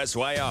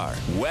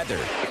 WSYR. Weather.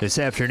 This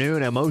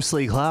afternoon, a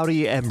mostly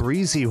cloudy and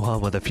breezy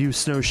one with a few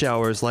snow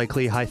showers,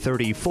 likely high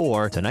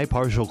 34. Tonight,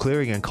 partial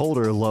clearing and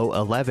colder, low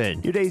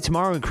 11. Your day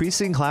tomorrow,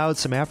 increasing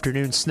clouds, some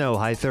afternoon snow,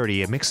 high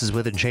 30. It mixes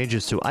with and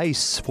changes to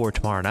ice for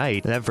tomorrow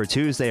night. And then for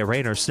Tuesday,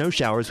 rain or snow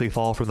showers, we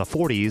fall from the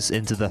 40s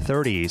into the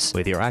 30s.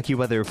 With your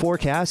AccuWeather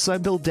forecasts,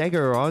 I'm Bill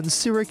Degger on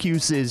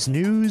Syracuse's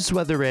news,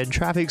 weather, and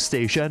traffic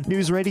station,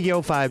 News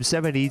Radio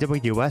 570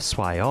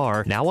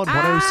 WSYR, now on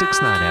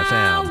 106.9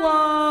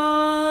 FM.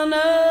 On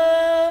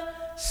a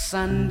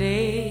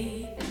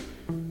Sunday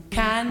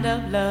kind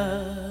of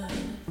love,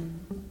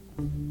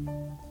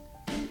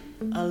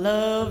 a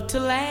love to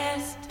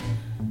last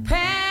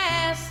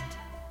past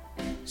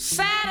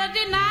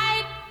Saturday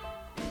night,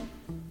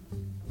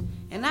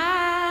 and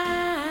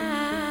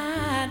I'd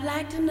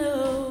like to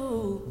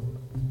know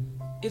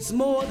it's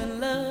more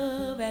than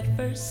love at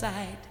first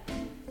sight,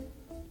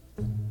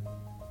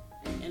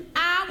 and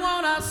I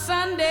want a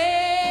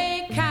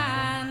Sunday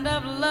kind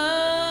of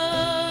love.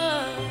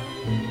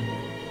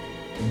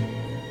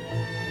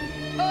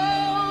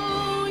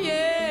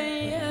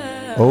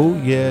 Oh,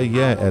 yeah,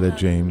 Etta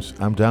James.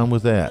 I'm down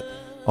with that.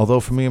 Although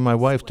for me and my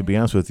wife, to be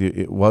honest with you,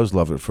 it was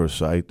love at first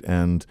sight,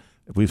 and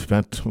we've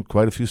spent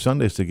quite a few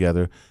Sundays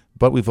together,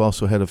 but we've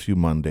also had a few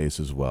Mondays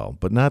as well,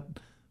 but not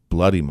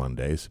bloody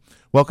Mondays.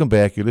 Welcome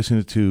back. You're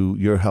listening to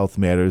Your Health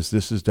Matters.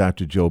 This is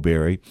Dr. Joe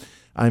Barry.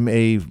 I'm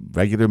a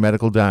regular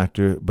medical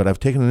doctor, but I've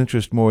taken an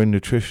interest more in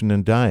nutrition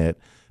and diet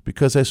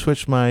because I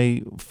switched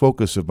my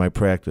focus of my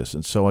practice,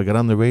 and so I got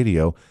on the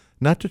radio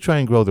not to try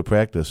and grow the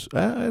practice.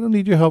 I don't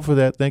need your help for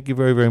that. Thank you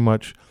very, very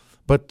much.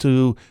 But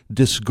to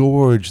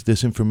disgorge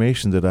this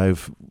information that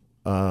I've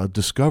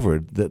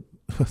discovered, that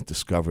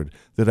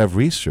I've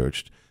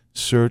researched,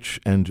 search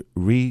and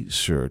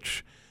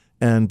research.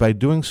 And by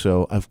doing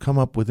so, I've come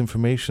up with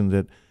information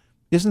that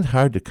isn't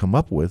hard to come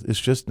up with. It's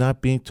just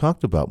not being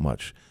talked about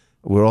much.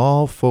 We're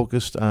all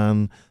focused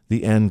on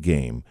the end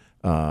game.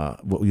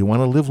 You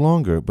want to live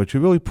longer, but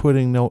you're really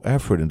putting no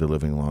effort into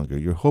living longer.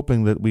 You're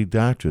hoping that we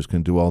doctors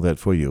can do all that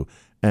for you.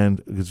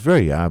 And it's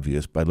very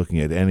obvious by looking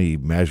at any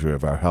measure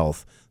of our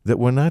health that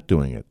we're not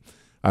doing it.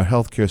 Our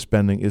healthcare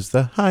spending is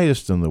the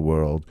highest in the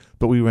world,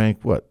 but we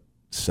rank,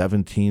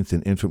 17th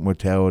in infant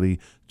mortality,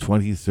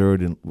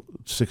 23rd and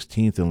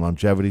 16th in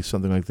longevity,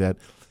 something like that.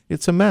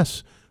 It's a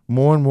mess.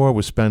 More and more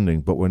we're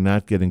spending, but we're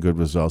not getting good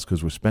results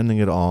because we're spending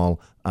it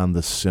all on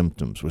the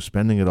symptoms. We're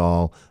spending it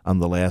all on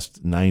the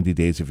last 90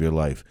 days of your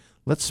life.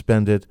 Let's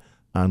spend it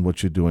on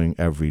what you're doing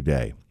every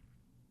day.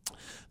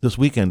 This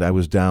weekend I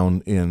was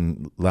down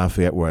in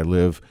Lafayette where I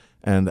live,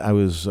 and I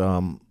was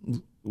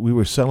we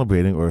were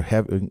celebrating or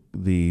having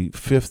the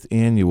 5th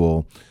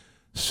annual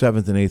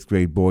 7th and 8th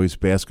grade boys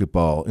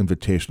basketball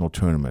invitational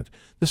tournament.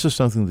 This is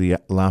something the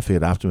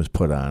Lafayette Optimists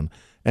put on,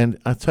 and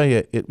I'll tell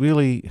you, it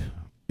really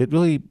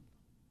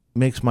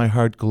makes my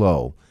heart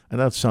glow. And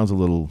that sounds a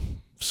little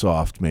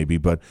soft maybe,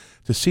 but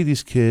to see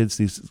these kids,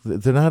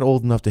 they're not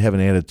old enough to have an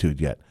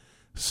attitude yet.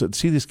 So to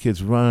see these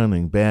kids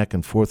running back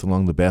and forth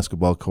along the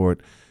basketball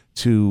court,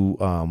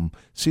 to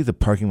see the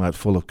parking lot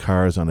full of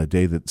cars on a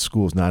day that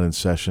school's not in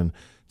session,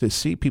 to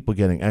see people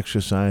getting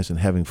exercise and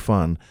having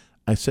fun,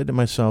 I said to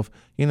myself,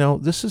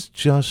 this is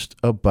just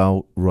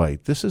about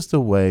right. This is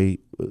the way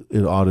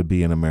it ought to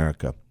be in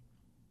America.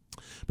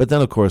 But then,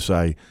 of course,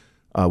 I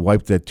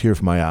wiped that tear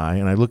from my eye,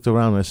 and I looked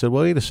around and I said,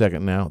 well, wait a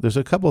second now. There's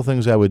a couple of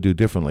things I would do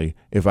differently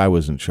if I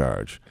was in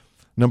charge.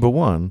 Number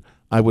one,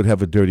 I would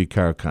have a dirty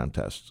car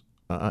contest.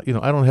 I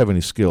don't have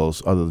any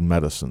skills other than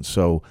medicine,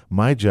 so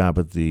my job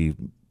at the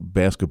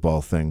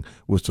basketball thing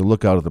was to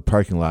look out at the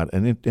parking lot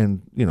and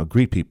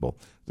greet people.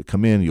 They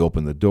come in, you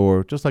open the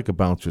door, just like a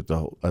bouncer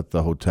at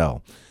the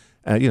hotel.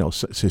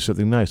 Say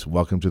something nice.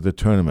 Welcome to the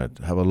tournament.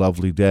 Have a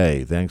lovely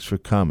day. Thanks for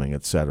coming,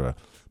 etc.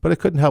 But I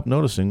couldn't help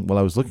noticing while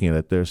I was looking at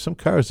it, there's some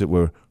cars that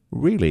were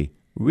really,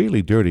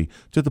 really dirty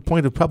to the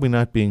point of probably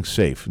not being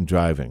safe in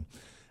driving.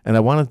 And I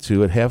wanted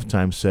to, at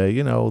halftime, say,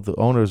 the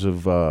owners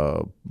of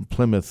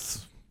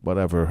Plymouth,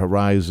 whatever,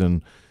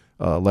 Horizon,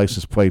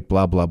 license plate,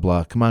 blah, blah,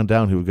 blah, come on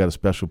down here, we've got a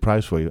special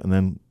prize for you. And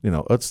then,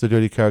 it's the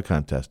dirty car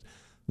contest.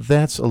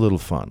 That's a little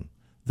fun.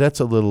 That's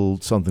a little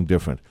something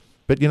different.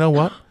 But you know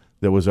what?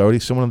 There was already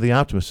someone in the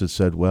Optimist that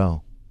said,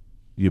 well,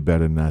 you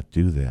better not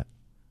do that.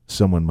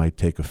 Someone might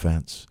take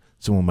offense.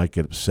 Someone might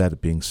get upset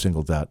at being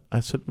singled out. I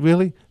said,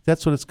 really?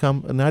 That's what it's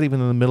come? Not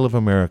even in the middle of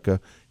America,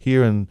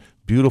 here in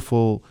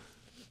beautiful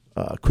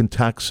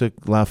Quintoxic,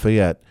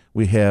 Lafayette,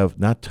 we have,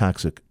 not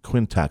toxic,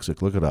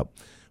 Quintoxic, look it up.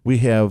 We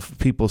have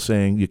people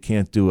saying you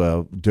can't do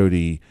a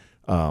dirty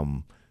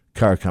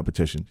car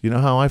competition. You know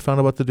how I found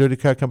about the dirty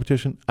car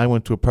competition? I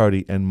went to a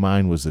party and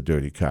mine was the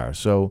dirty car.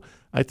 So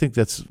I think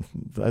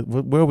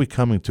where are we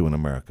coming to in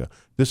America?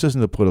 This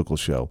isn't a political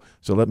show,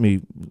 so let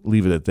me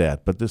leave it at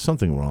that. But there's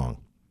something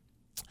wrong.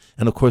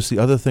 And, of course, the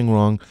other thing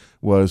wrong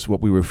was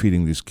what we were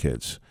feeding these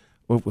kids.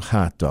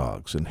 Hot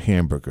dogs and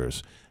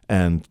hamburgers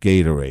and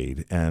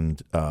Gatorade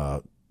and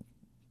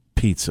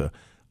pizza,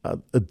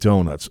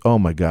 donuts. Oh,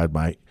 my God,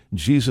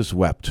 Jesus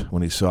wept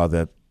when he saw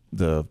that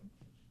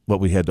what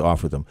we had to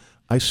offer them.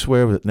 I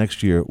swear that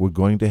next year we're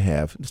going to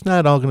have, it's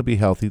not all going to be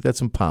healthy,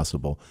 that's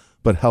impossible,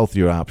 but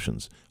healthier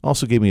options.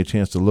 Also gave me a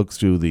chance to look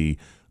through the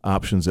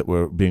options that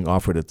were being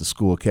offered at the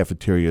school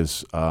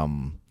cafeterias,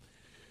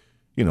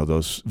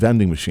 those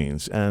vending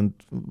machines, and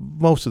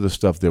most of the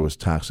stuff there was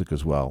toxic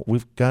as well.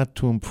 We've got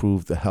to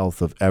improve the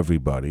health of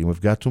everybody, and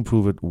we've got to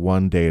improve it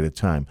one day at a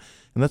time.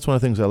 And that's one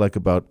of the things I like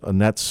about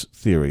Annette's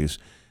theories,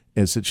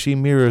 is that she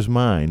mirrors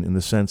mine in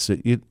the sense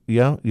that,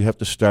 you have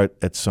to start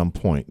at some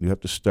point. You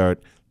have to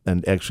start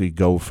and actually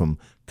go from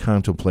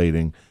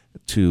contemplating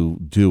to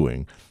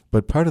doing.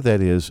 But part of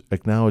that is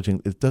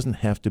acknowledging it doesn't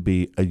have to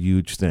be a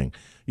huge thing.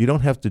 You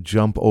don't have to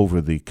jump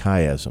over the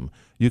chiasm.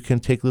 You can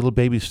take little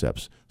baby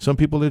steps. Some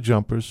people are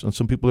jumpers and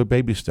some people are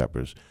baby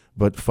steppers.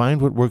 But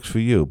find what works for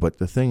you. But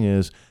the thing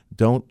is,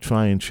 don't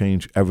try and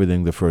change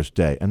everything the first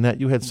day. And that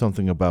you had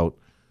something about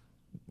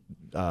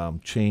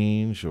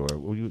change, or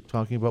what were you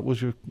talking about? What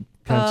was your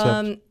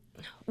concept?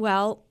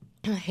 Well,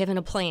 having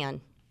a plan.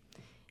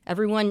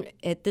 Everyone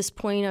at this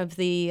point of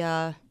the,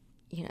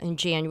 in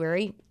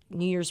January,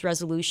 New Year's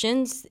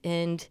resolutions,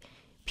 and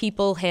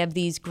people have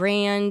these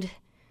grand,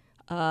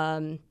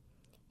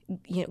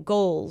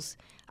 goals.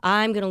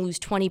 I'm going to lose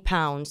 20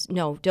 pounds.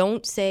 No,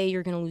 don't say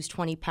you're going to lose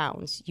 20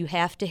 pounds. You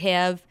have to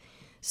have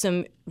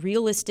some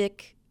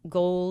realistic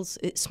goals,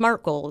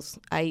 smart goals.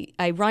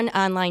 I run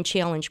online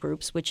challenge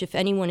groups, which if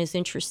anyone is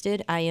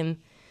interested, I am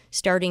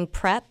starting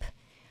prep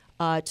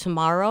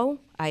tomorrow.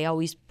 I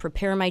always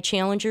prepare my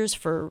challengers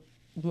for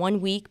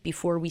 1 week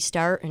before we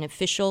start an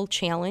official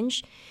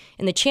challenge.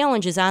 And the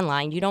challenge is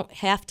online. You don't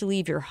have to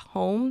leave your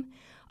home.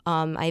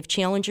 I have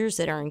challengers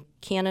that are in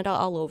Canada,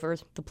 all over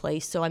the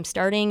place. So I'm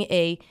starting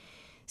a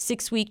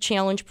 6-week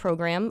challenge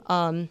program,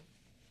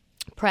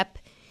 prep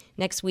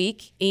next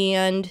week.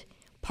 And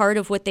part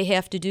of what they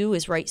have to do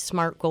is write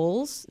SMART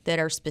goals that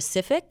are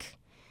specific.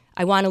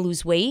 I want to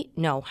lose weight.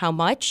 No. How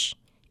much?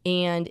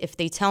 And if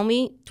they tell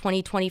me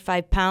 20,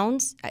 25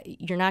 pounds,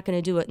 you're not going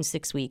to do it in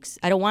 6 weeks.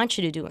 I don't want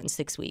you to do it in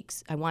 6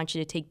 weeks. I want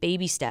you to take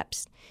baby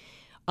steps.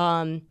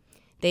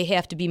 They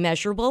have to be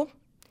measurable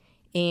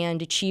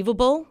and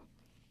achievable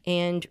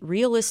and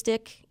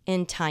realistic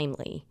and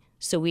timely.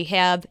 So we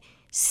have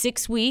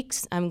 6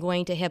 weeks. I'm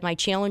going to have my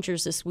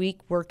challengers this week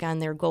work on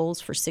their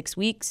goals for 6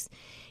 weeks.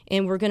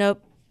 And we're going to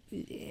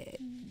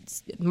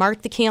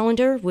mark the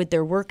calendar with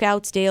their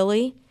workouts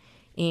daily.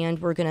 And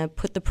we're going to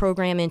put the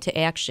program into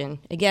action.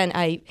 Again,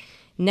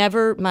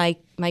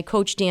 my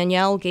coach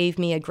Danielle gave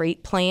me a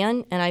great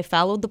plan, and I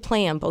followed the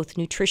plan, both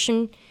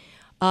nutrition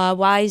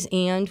wise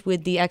and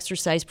with the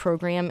exercise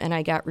program, and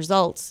I got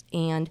results.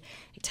 And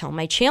I tell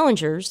my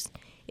challengers,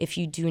 if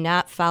you do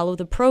not follow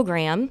the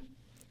program,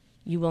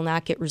 you will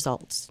not get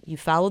results. You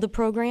follow the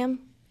program,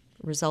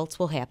 results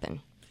will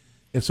happen.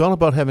 It's all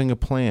about having a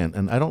plan,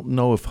 and I don't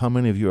know how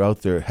many of you are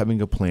out there having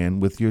a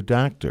plan with your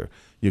doctor.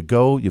 You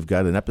go, you've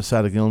got an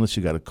episodic illness,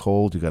 you got a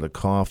cold, you got a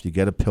cough, you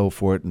get a pill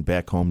for it, and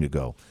back home you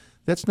go.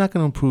 That's not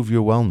going to improve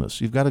your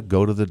wellness. You've got to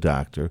go to the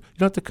doctor. You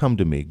don't have to come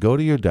to me. Go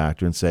to your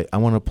doctor and say, I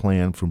want a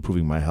plan for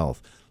improving my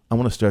health. I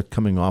want to start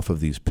coming off of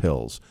these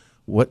pills.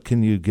 What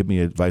can you give me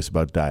advice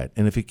about diet?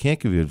 And if he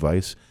can't give you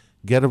advice,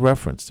 get a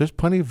reference. There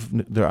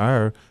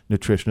are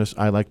nutritionists.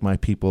 I like my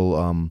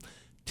people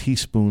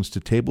teaspoons to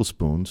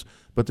tablespoons,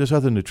 but there's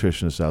other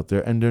nutritionists out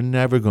there, and they're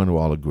never going to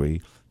all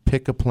agree.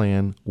 Pick a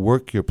plan,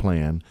 work your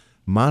plan,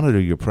 monitor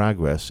your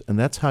progress, and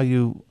that's how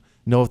you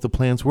know if the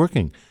plan's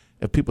working.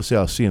 If people say,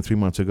 I'll see you in 3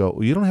 months, ago,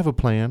 well, you don't have a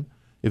plan.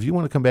 If you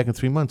want to come back in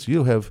 3 months,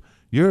 you're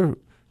on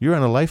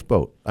a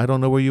lifeboat. I don't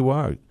know where you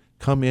are.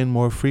 Come in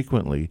more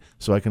frequently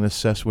so I can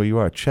assess where you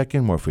are. Check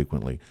in more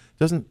frequently.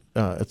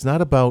 It's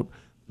not about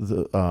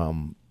the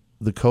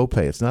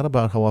copay. It's not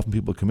about how often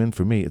people come in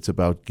for me. It's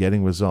about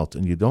getting results.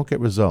 And you don't get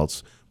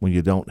results when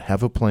you don't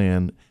have a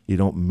plan, you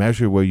don't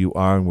measure where you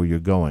are and where you're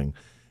going.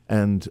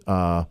 and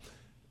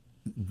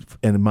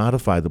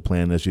modify the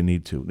plan as you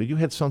need to. You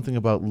had something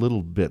about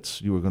little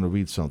bits. You were going to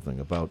read something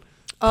about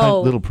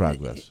little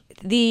progress.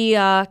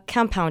 The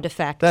Compound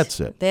Effect. That's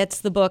it.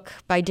 That's the book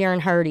by Darren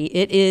Hardy.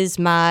 It is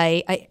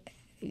my,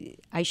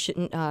 I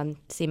shouldn't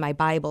say my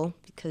Bible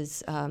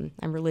because I'm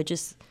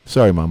religious.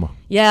 Sorry, Mama.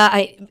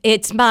 Yeah,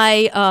 it's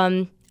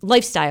my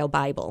lifestyle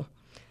Bible.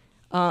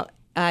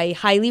 I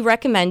highly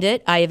recommend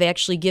it. I have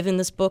actually given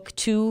this book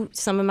to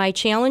some of my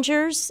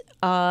challengers,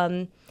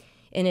 and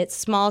it's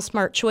small,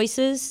 smart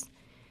choices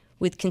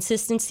with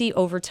consistency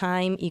over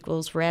time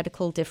equals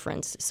radical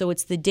difference. So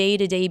it's the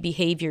day-to-day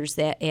behaviors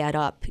that add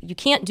up. You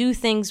can't do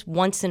things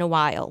once in a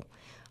while.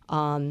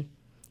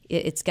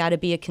 It's got to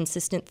be a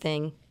consistent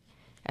thing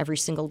every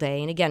single day.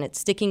 And again, it's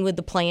sticking with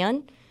the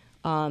plan,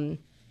 the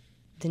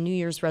New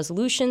Year's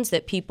resolutions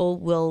that people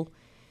will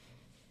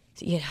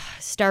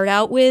start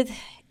out with.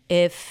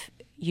 If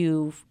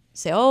you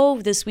say,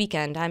 this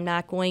weekend I've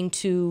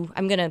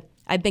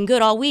been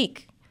good all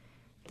week.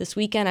 This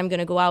weekend I'm going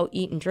to go out,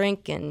 eat and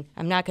drink, and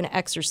I'm not going to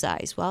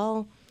exercise.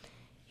 Well,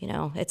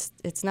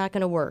 it's not going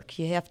to work.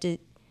 You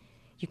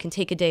can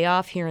take a day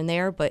off here and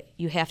there, but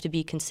you have to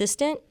be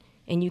consistent,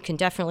 and you can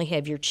definitely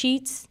have your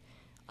cheats,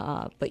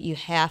 but you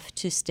have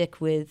to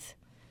stick with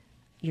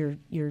your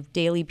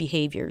daily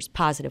behaviors,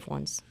 positive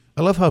ones.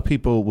 I love how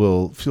people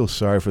will feel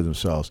sorry for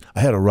themselves. I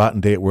had a rotten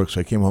day at work,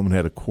 so I came home and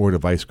had a quart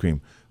of ice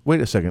cream.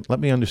 Wait a second.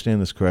 Let me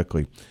understand this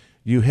correctly.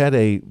 You had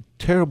a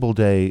terrible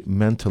day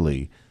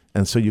mentally,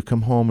 and so you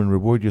come home and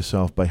reward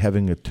yourself by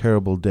having a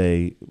terrible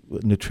day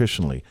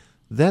nutritionally.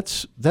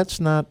 That's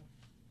not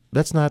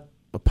a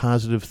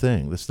positive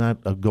thing. That's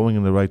not going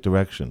in the right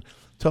direction.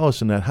 Tell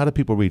us, Annette, how do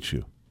people reach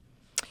you?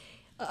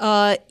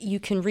 You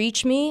can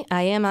reach me.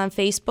 I am on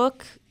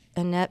Facebook,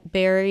 Annette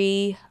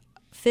Berry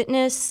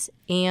Fitness,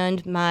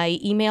 and my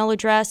email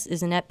address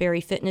is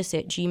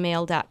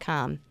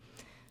AnnetteBerryFitness@gmail.com.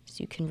 So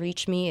you can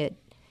reach me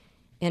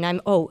and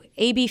I'm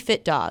AB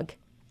Fit Dog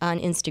on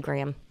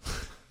Instagram.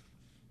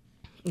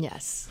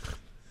 Yes.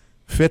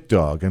 Fit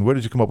Dog. And where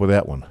did you come up with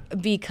that one?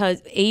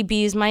 Because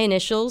AB is my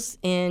initials,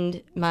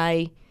 and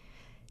my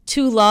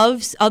two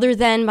loves, other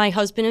than my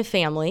husband and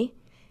family,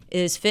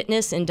 is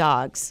fitness and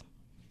dogs.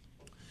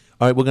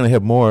 All right, we're going to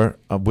have more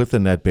with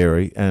Annette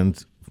Berry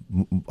and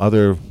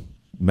other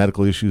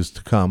medical issues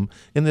to come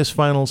in this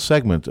final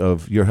segment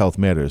of Your Health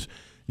Matters.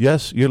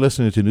 Yes, you're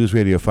listening to News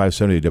Radio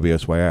 570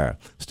 WSYR,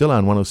 still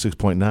on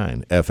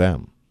 106.9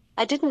 FM.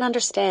 I didn't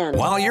understand.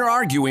 While you're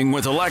arguing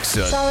with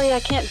Alexa, sorry,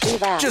 I can't do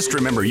that. Just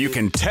remember you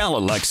can tell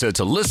Alexa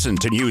to listen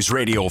to News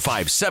Radio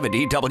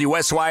 570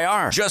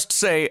 WSYR. Just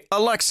say,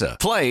 Alexa,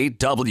 play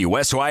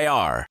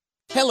WSYR.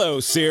 Hello,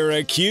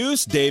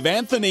 Syracuse. Dave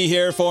Anthony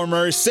here for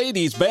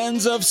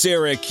Mercedes-Benz of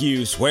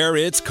Syracuse, where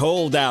it's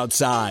cold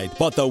outside.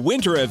 But the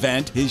winter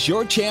event is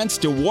your chance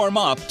to warm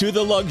up to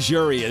the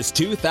luxurious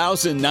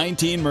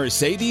 2019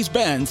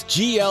 Mercedes-Benz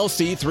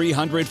GLC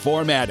 300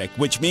 4MATIC,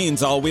 which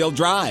means all-wheel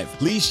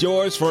drive. Lease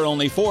yours for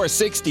only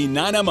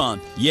 $469 a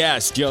month.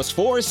 Yes, just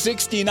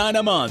 $469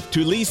 a month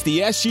to lease the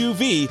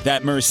SUV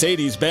that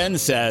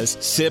Mercedes-Benz says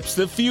sips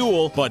the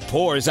fuel but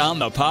pours on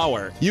the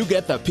power. You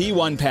get the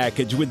P1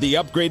 package with the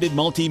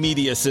upgraded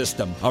multimedia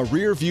system, a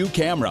rear view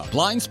camera,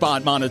 blind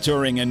spot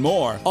monitoring, and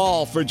more,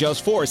 all for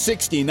just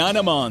 $469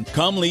 a month.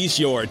 Come lease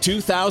your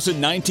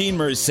 2019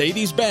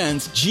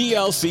 Mercedes-Benz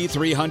GLC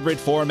 300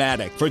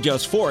 4MATIC for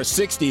just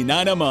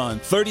 $469 a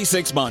month.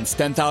 36 months,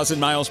 10,000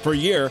 miles per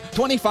year,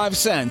 25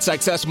 cents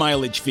excess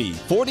mileage fee,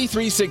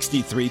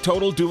 $43.63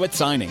 total due at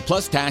signing,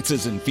 plus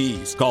taxes and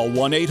fees. Call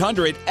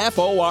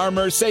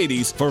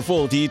 1-800-FOR-MERCEDES for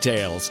full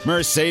details.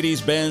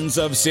 Mercedes-Benz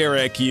of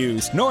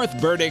Syracuse,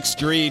 North Burdick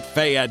Street,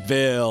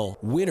 Fayetteville.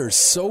 Winter's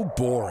so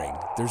boring.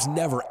 There's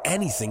never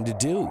anything to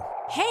do.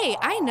 Hey,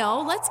 I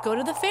know. Let's go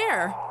to the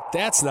fair.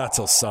 That's not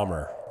till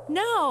summer.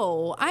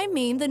 No, I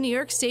mean the New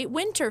York State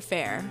Winter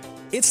Fair.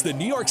 It's the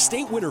New York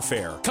State Winter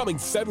Fair, coming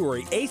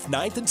February 8th,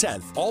 9th, and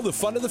 10th. All the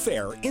fun of the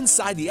fair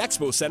inside the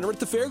Expo Center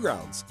at the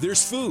fairgrounds.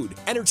 There's food,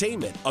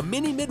 entertainment, a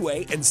mini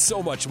midway, and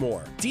so much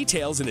more.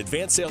 Details and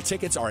advance sale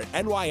tickets are at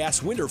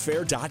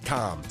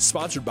nyswinterfair.com.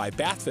 Sponsored by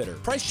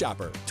Bathfitter, Price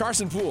Chopper,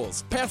 Tarson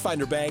Pools,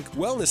 Pathfinder Bank,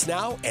 Wellness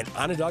Now, and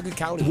Onondaga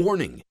County.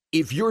 Warning.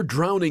 If you're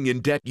drowning in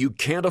debt you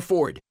can't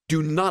afford,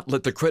 do not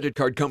let the credit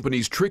card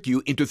companies trick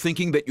you into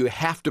thinking that you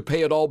have to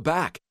pay it all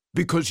back,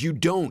 because you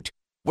don't.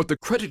 What the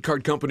credit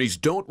card companies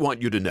don't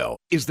want you to know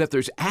is that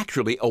there's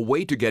actually a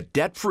way to get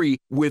debt-free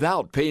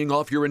without paying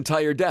off your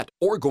entire debt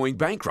or going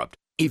bankrupt.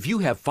 If you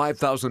have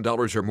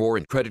 $5,000 or more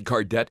in credit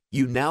card debt,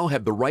 you now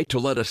have the right to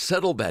let us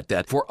settle that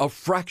debt for a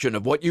fraction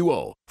of what you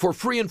owe. For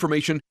free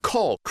information,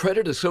 call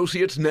Credit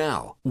Associates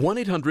now.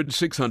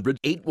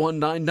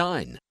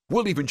 1-800-600-8199.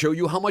 We'll even show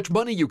you how much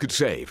money you could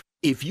save.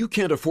 If you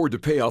can't afford to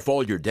pay off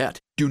all your debt,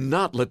 do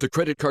not let the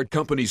credit card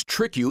companies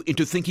trick you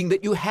into thinking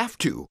that you have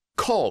to.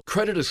 Call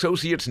Credit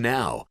Associates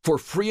now for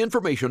free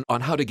information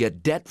on how to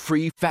get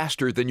debt-free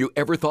faster than you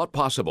ever thought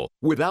possible,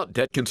 without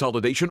debt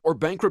consolidation or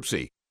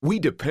bankruptcy. We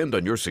depend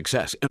on your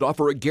success and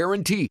offer a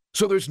guarantee,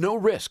 so there's no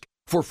risk.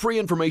 For free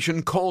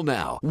information, call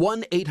now.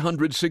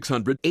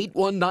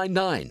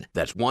 1-800-600-8199.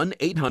 That's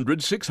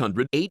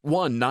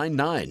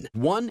 1-800-600-8199.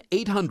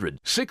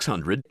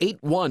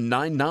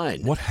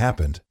 1-800-600-8199. What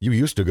happened? You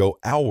used to go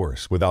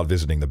hours without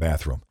visiting the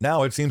bathroom.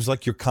 Now it seems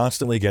like you're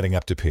constantly getting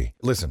up to pee.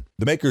 Listen,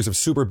 the makers of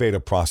Super Beta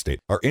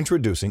Prostate are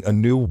introducing a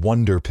new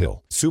wonder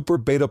pill, Super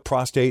Beta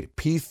Prostate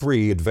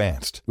P3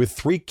 Advanced, with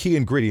 3 key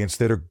ingredients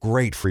that are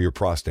great for your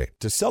prostate.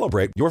 To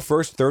celebrate, your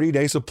first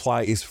 30-day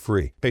supply is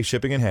free. Pay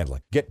shipping and handling.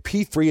 Get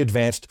P3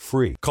 Advanced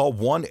free. Call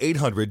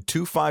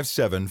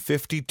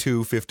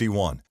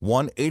 1-800-257-5251.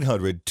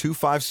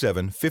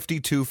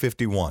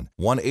 1-800-257-5251.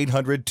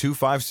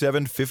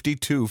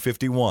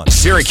 1-800-257-5251.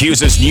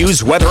 Syracuse's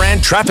news, weather,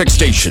 and traffic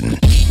station.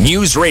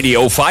 News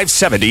Radio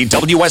 570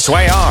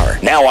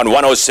 WSYR. Now on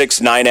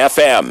 106.9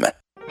 FM.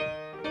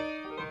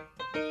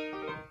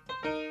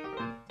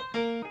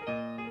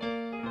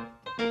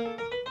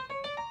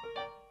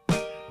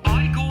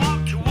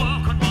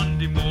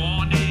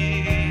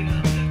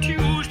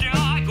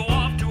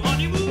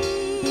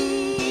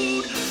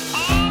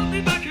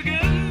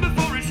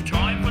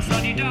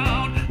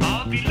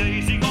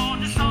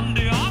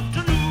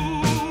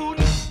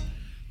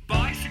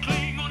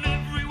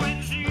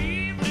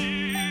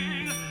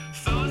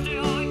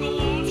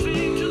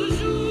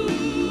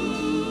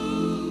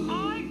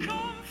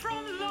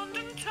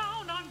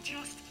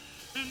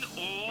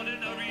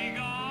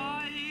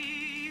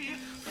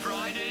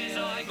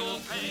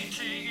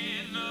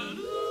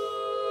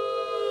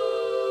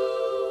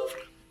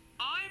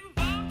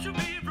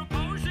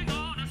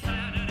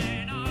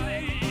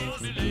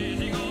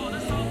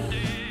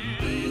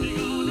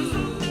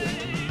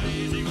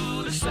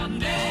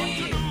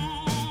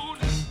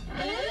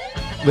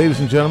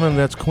 Ladies and gentlemen,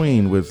 that's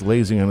Queen with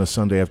Lazy on a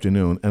Sunday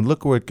Afternoon, and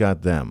look where it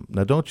got them.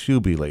 Now, don't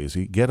you be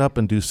lazy. Get up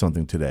and do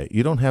something today.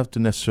 You don't have to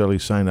necessarily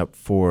sign up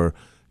for,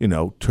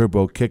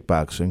 turbo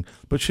kickboxing,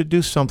 but should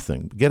do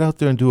something. Get out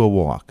there and do a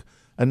walk.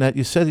 And that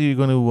you said that you're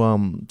going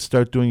to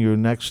start doing your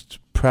next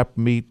prep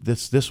meet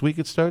this week.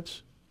 It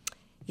starts?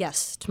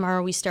 Yes,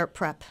 tomorrow we start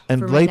prep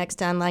and for my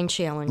next online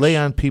challenge. Lay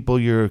on people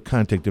your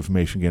contact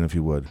information again, if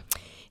you would.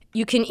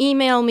 You can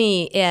email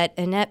me at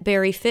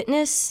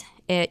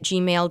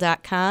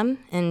AnnetteBerryFitness@gmail.com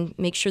and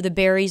make sure the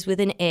Berry's with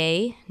an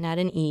A, not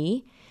an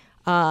E.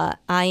 I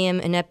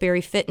am Annette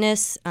Berry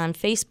Fitness on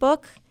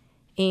Facebook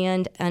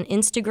and on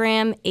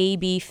Instagram,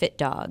 AB Fit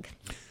Dog.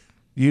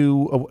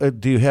 Do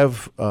you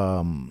have,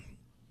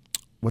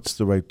 what's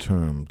the right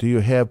term? Do you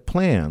have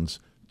plans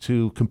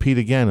to compete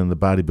again in the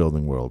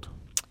bodybuilding world?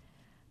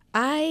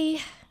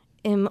 I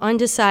am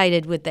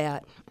undecided with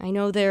that. I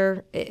know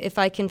if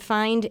I can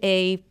find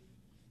a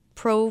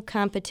pro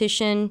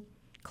competition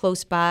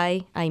close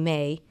by, I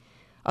may.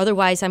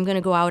 Otherwise, I'm going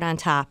to go out on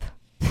top.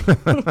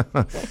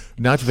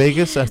 Not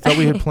Vegas? I thought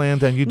we had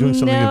planned on you doing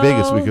something in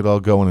Vegas we could all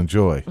go and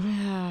enjoy.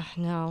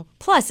 No.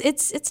 Plus,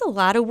 it's a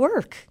lot of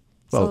work.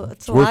 Well,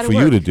 it's work for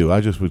you to do.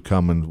 I just would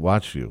come and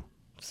watch you.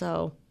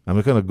 So I'm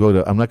not going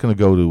to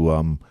go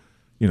to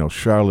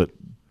Charlotte,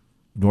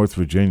 North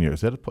Virginia.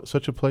 Is that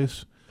such a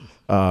place?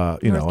 I'm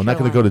not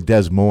going to go to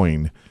Des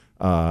Moines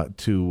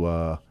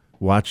to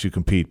watch you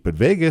compete. But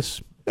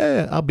Vegas,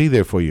 I'll be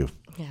there for you.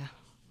 Yeah.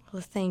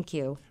 Well, thank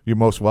you. You're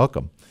most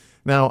welcome.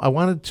 Now, I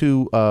wanted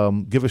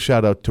to give a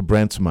shout out to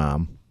Brent's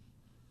mom.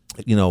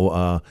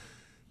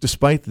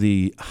 Despite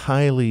the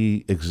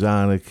highly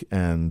exotic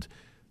and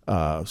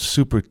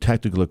super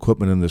technical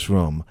equipment in this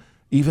room,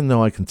 even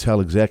though I can tell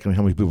exactly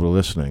how many people are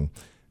listening,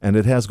 and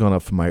it has gone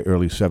up from my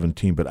early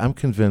 17, but I'm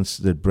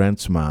convinced that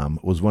Brent's mom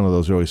was one of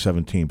those early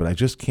 17, but I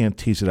just can't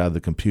tease it out of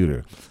the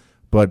computer.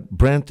 But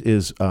Brent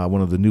is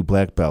one of the new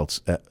black belts,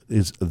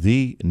 is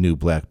the new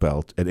black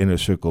belt at Inner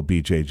Circle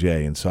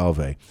BJJ in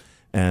Salve.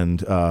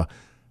 And I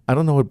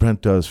don't know what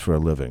Brent does for a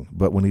living,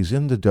 but when he's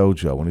in the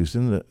dojo, when he's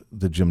in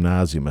the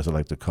gymnasium, as I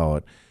like to call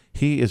it,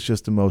 he is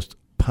just the most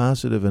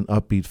positive and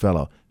upbeat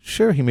fellow.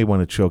 Sure, he may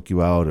want to choke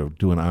you out or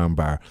do an arm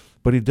bar,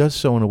 but he does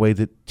so in a way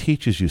that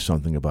teaches you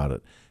something about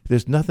it.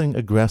 There's nothing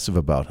aggressive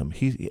about him.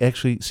 He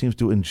actually seems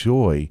to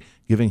enjoy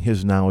giving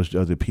his knowledge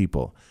to other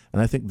people.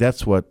 And I think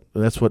that's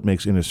what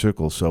makes Inner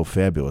Circle so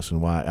fabulous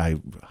and why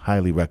I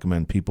highly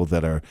recommend people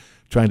that are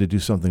trying to do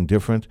something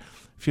different.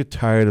 If you're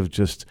tired of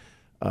just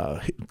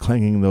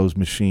clanging those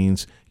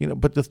machines,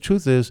 but the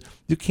truth is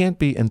you can't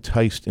be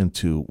enticed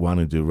into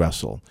wanting to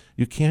wrestle.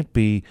 You can't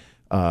be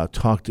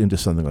talked into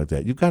something like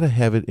that. You've got to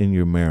have it in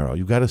your marrow.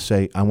 You've got to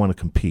say, I want to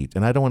compete.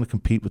 And I don't want to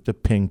compete with the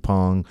ping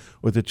pong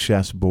or the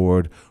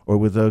chessboard or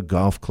with a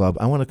golf club.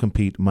 I want to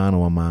compete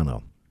mano a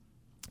mano.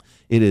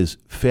 It is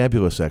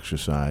fabulous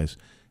exercise.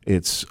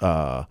 It's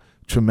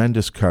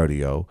tremendous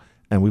cardio.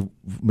 And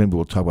maybe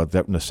we'll talk about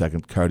that in a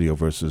second, cardio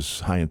versus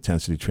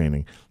high-intensity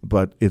training.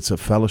 But it's a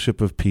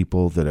fellowship of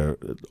people that are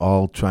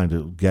all trying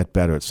to get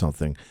better at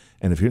something.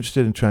 And if you're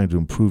interested in trying to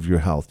improve your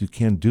health, you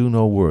can do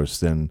no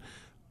worse. You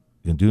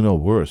can do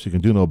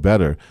no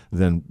better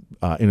than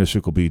Inner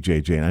Circle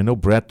BJJ. And I know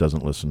Brett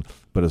doesn't listen,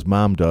 but his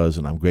mom does,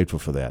 and I'm grateful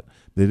for that.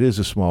 It is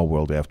a small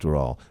world after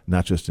all,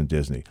 not just in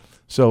Disney.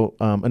 So,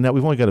 and now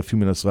we've only got a few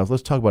minutes left.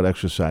 Let's talk about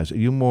exercise. Are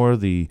you more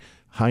the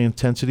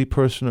high-intensity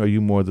person, or are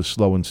you more the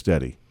slow and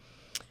steady?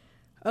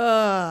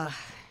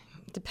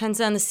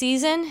 Depends on the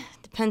season,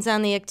 depends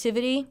on the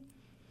activity.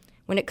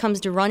 When it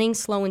comes to running,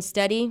 slow and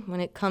steady.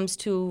 When it comes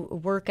to a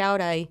workout,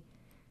 I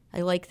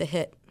like the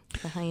HIIT,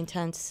 the high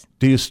intense.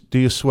 Do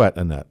you sweat,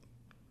 Annette?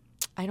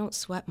 I don't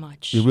sweat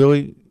much. You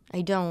really?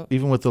 I don't.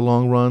 Even with the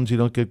long runs, you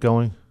don't get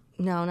going?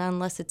 No, not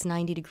unless it's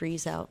 90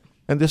 degrees out.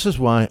 And this is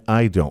why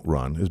I don't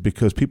run, is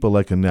because people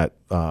like Annette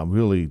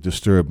really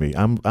disturb me.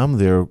 I'm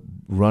there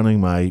running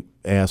my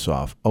ass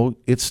off. Oh,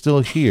 it's still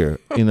here.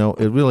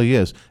 It really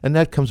is.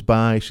 Annette comes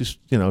by. She's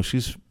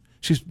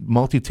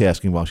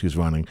multitasking while she's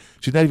running.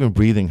 She's not even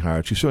breathing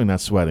hard. She's certainly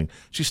not sweating.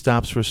 She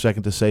stops for a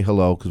second to say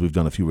hello because we've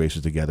done a few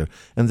races together,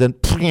 and then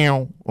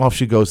off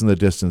she goes in the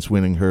distance,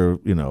 winning her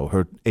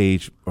her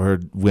age, her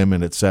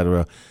women,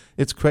 etc.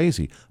 It's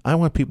crazy. I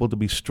want people to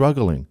be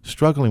struggling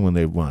when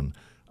they run.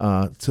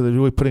 So they're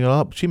really putting it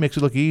up. She makes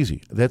it look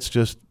easy. That's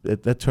just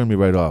that turned me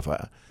right off.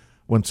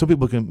 When some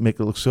people can make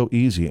it look so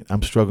easy,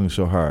 I'm struggling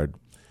so hard.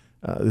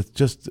 It's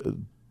just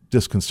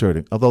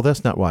disconcerting. Although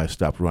that's not why I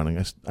stopped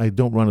running. I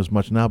don't run as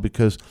much now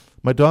because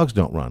my dogs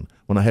don't run.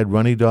 When I had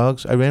runny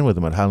dogs, I ran with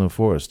them at Highland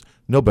Forest.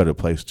 No better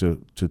place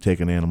to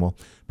take an animal.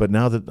 But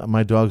now that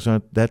my dogs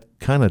aren't that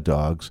kind of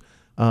dogs,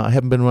 I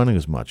haven't been running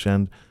as much,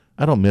 and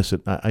I don't miss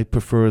it. I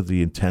prefer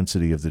the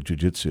intensity of the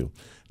jiu-jitsu.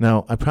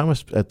 Now, I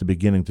promised at the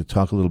beginning to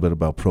talk a little bit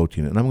about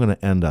protein, and I'm going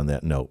to end on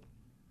that note.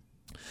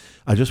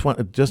 I just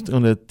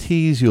going to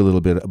tease you a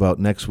little bit about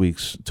next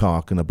week's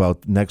talk and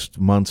about next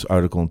month's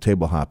article in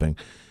Table Hopping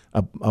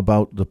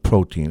about the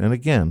protein. And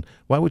again,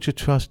 why would you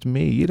trust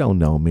me? You don't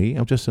know me.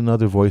 I'm just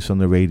another voice on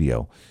the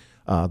radio.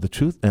 The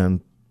truth,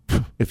 and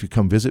if you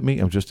come visit me,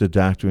 I'm just a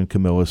doctor in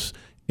Camillus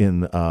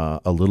in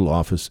a little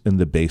office in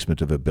the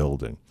basement of a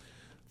building.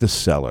 The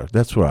cellar.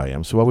 That's where I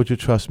am. So why would you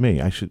trust me?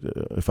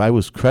 If I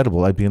was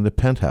credible, I'd be in the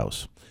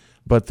penthouse.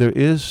 But there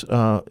is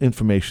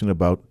information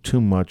about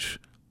too much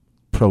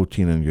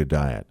protein in your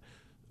diet,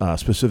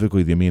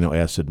 specifically the amino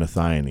acid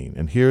methionine.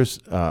 And here's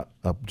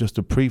just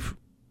a brief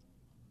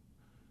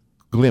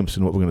glimpse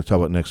in what we're going to talk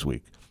about next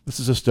week. This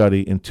is a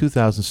study in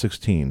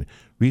 2016.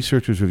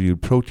 Researchers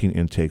reviewed protein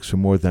intakes for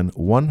more than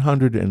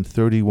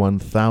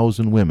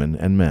 131,000 women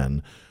and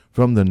men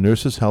from the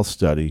Nurses' Health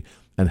Study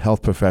and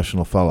Health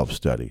Professional Follow-Up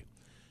Study.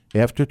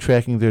 After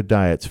tracking their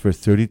diets for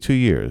 32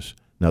 years,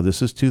 now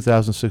this is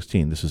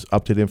 2016, this is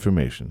updated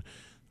information,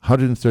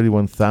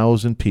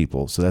 131,000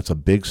 people, so that's a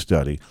big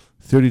study,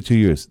 32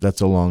 years, that's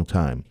a long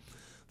time.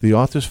 The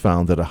authors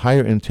found that a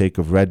higher intake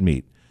of red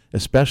meat,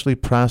 especially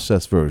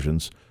processed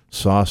versions,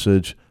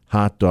 sausage,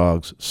 hot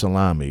dogs,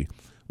 salami,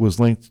 was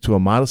linked to a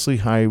modestly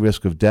higher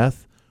risk of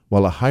death,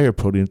 while a higher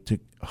protein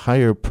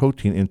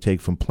intake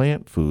from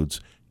plant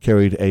foods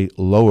carried a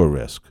lower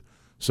risk.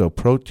 So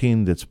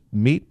protein that's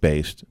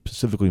meat-based,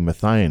 specifically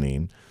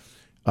methionine,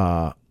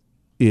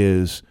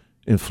 is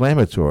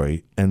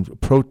inflammatory, and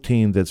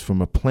protein that's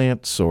from a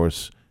plant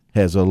source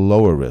has a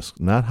lower risk.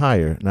 Not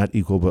higher, not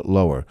equal, but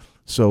lower.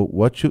 So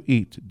what you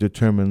eat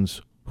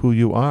determines who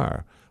you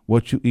are.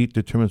 What you eat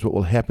determines what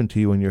will happen to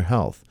you in your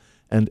health.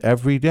 And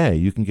every day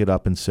you can get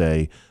up and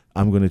say,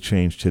 I'm going to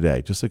change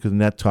today. Just like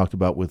Annette talked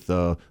about with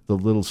the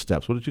little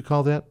steps. What did you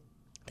call that?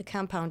 The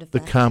compound effect.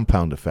 The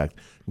compound effect.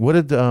 What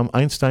did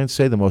Einstein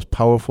say the most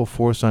powerful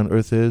force on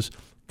earth is?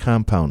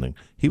 Compounding.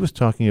 He was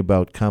talking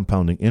about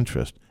compounding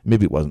interest.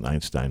 Maybe it wasn't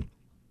Einstein.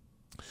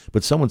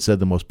 But someone said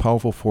the most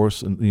powerful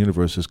force in the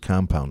universe is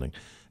compounding.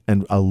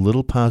 And a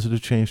little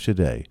positive change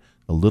today,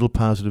 a little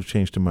positive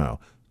change tomorrow,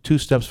 2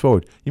 steps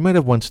forward. You might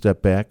have 1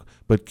 step back,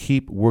 but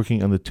keep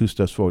working on the 2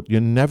 steps forward.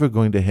 You're never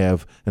going to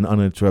have an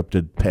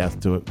uninterrupted path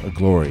to a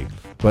glory.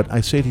 But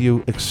I say to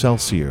you,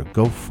 Excelsior.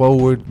 Go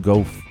forward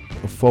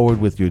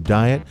with your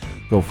diet,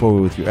 go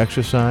forward with your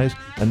exercise,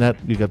 and that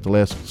you got the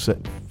last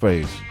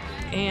phrase.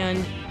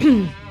 And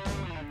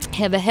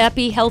have a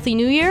happy, healthy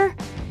New Year.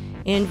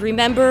 And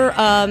remember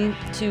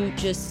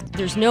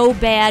there's no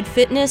bad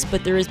fitness,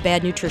 but there is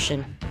bad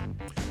nutrition.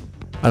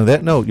 On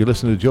that note, you're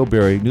listening to Joe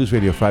Barry, News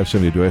Radio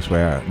 570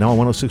 WSYR, now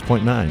on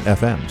 106.9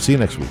 FM. See you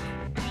next week.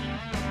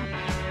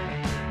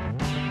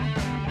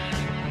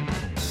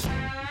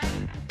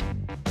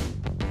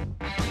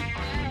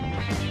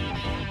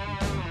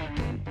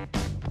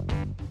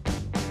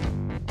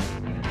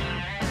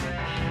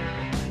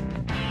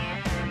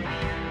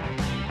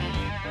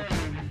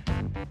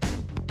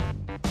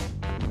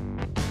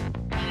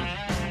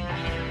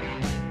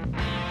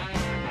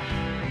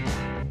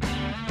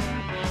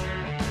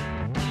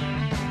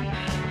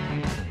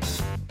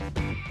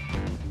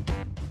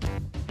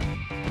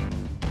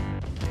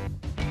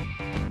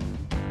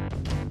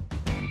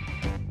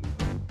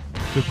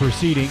 The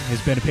proceeding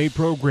has been a paid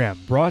program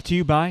brought to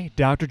you by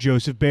Dr.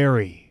 Joseph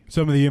Barry.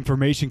 Some of the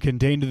information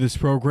contained in this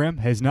program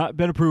has not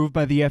been approved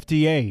by the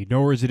FDA,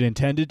 nor is it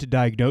intended to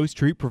diagnose,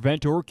 treat,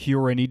 prevent, or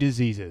cure any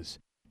diseases.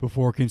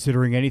 Before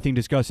considering anything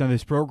discussed on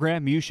this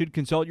program, you should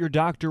consult your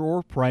doctor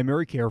or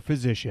primary care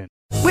physician.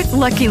 With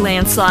Lucky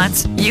Land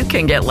Slots, you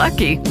can get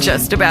lucky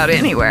just about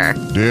anywhere.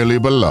 Dearly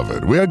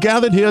beloved, we are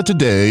gathered here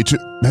today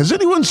to... Has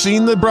anyone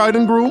seen the bride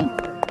and groom?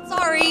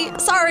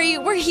 Sorry,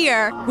 we're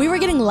here. We were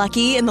getting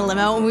lucky in the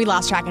limo and we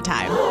lost track of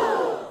time.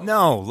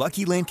 No,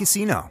 Lucky Land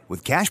Casino,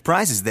 with cash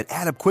prizes that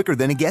add up quicker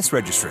than a guest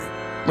registry.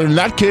 In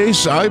that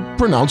case, I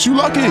pronounce you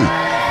lucky.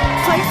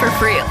 Play for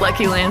free at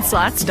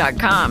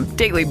LuckyLandSlots.com.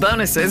 Daily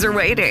bonuses are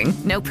waiting.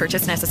 No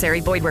purchase necessary.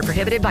 Void where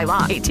prohibited by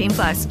law.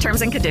 18+.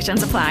 Terms and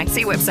conditions apply.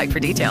 See website for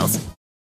details.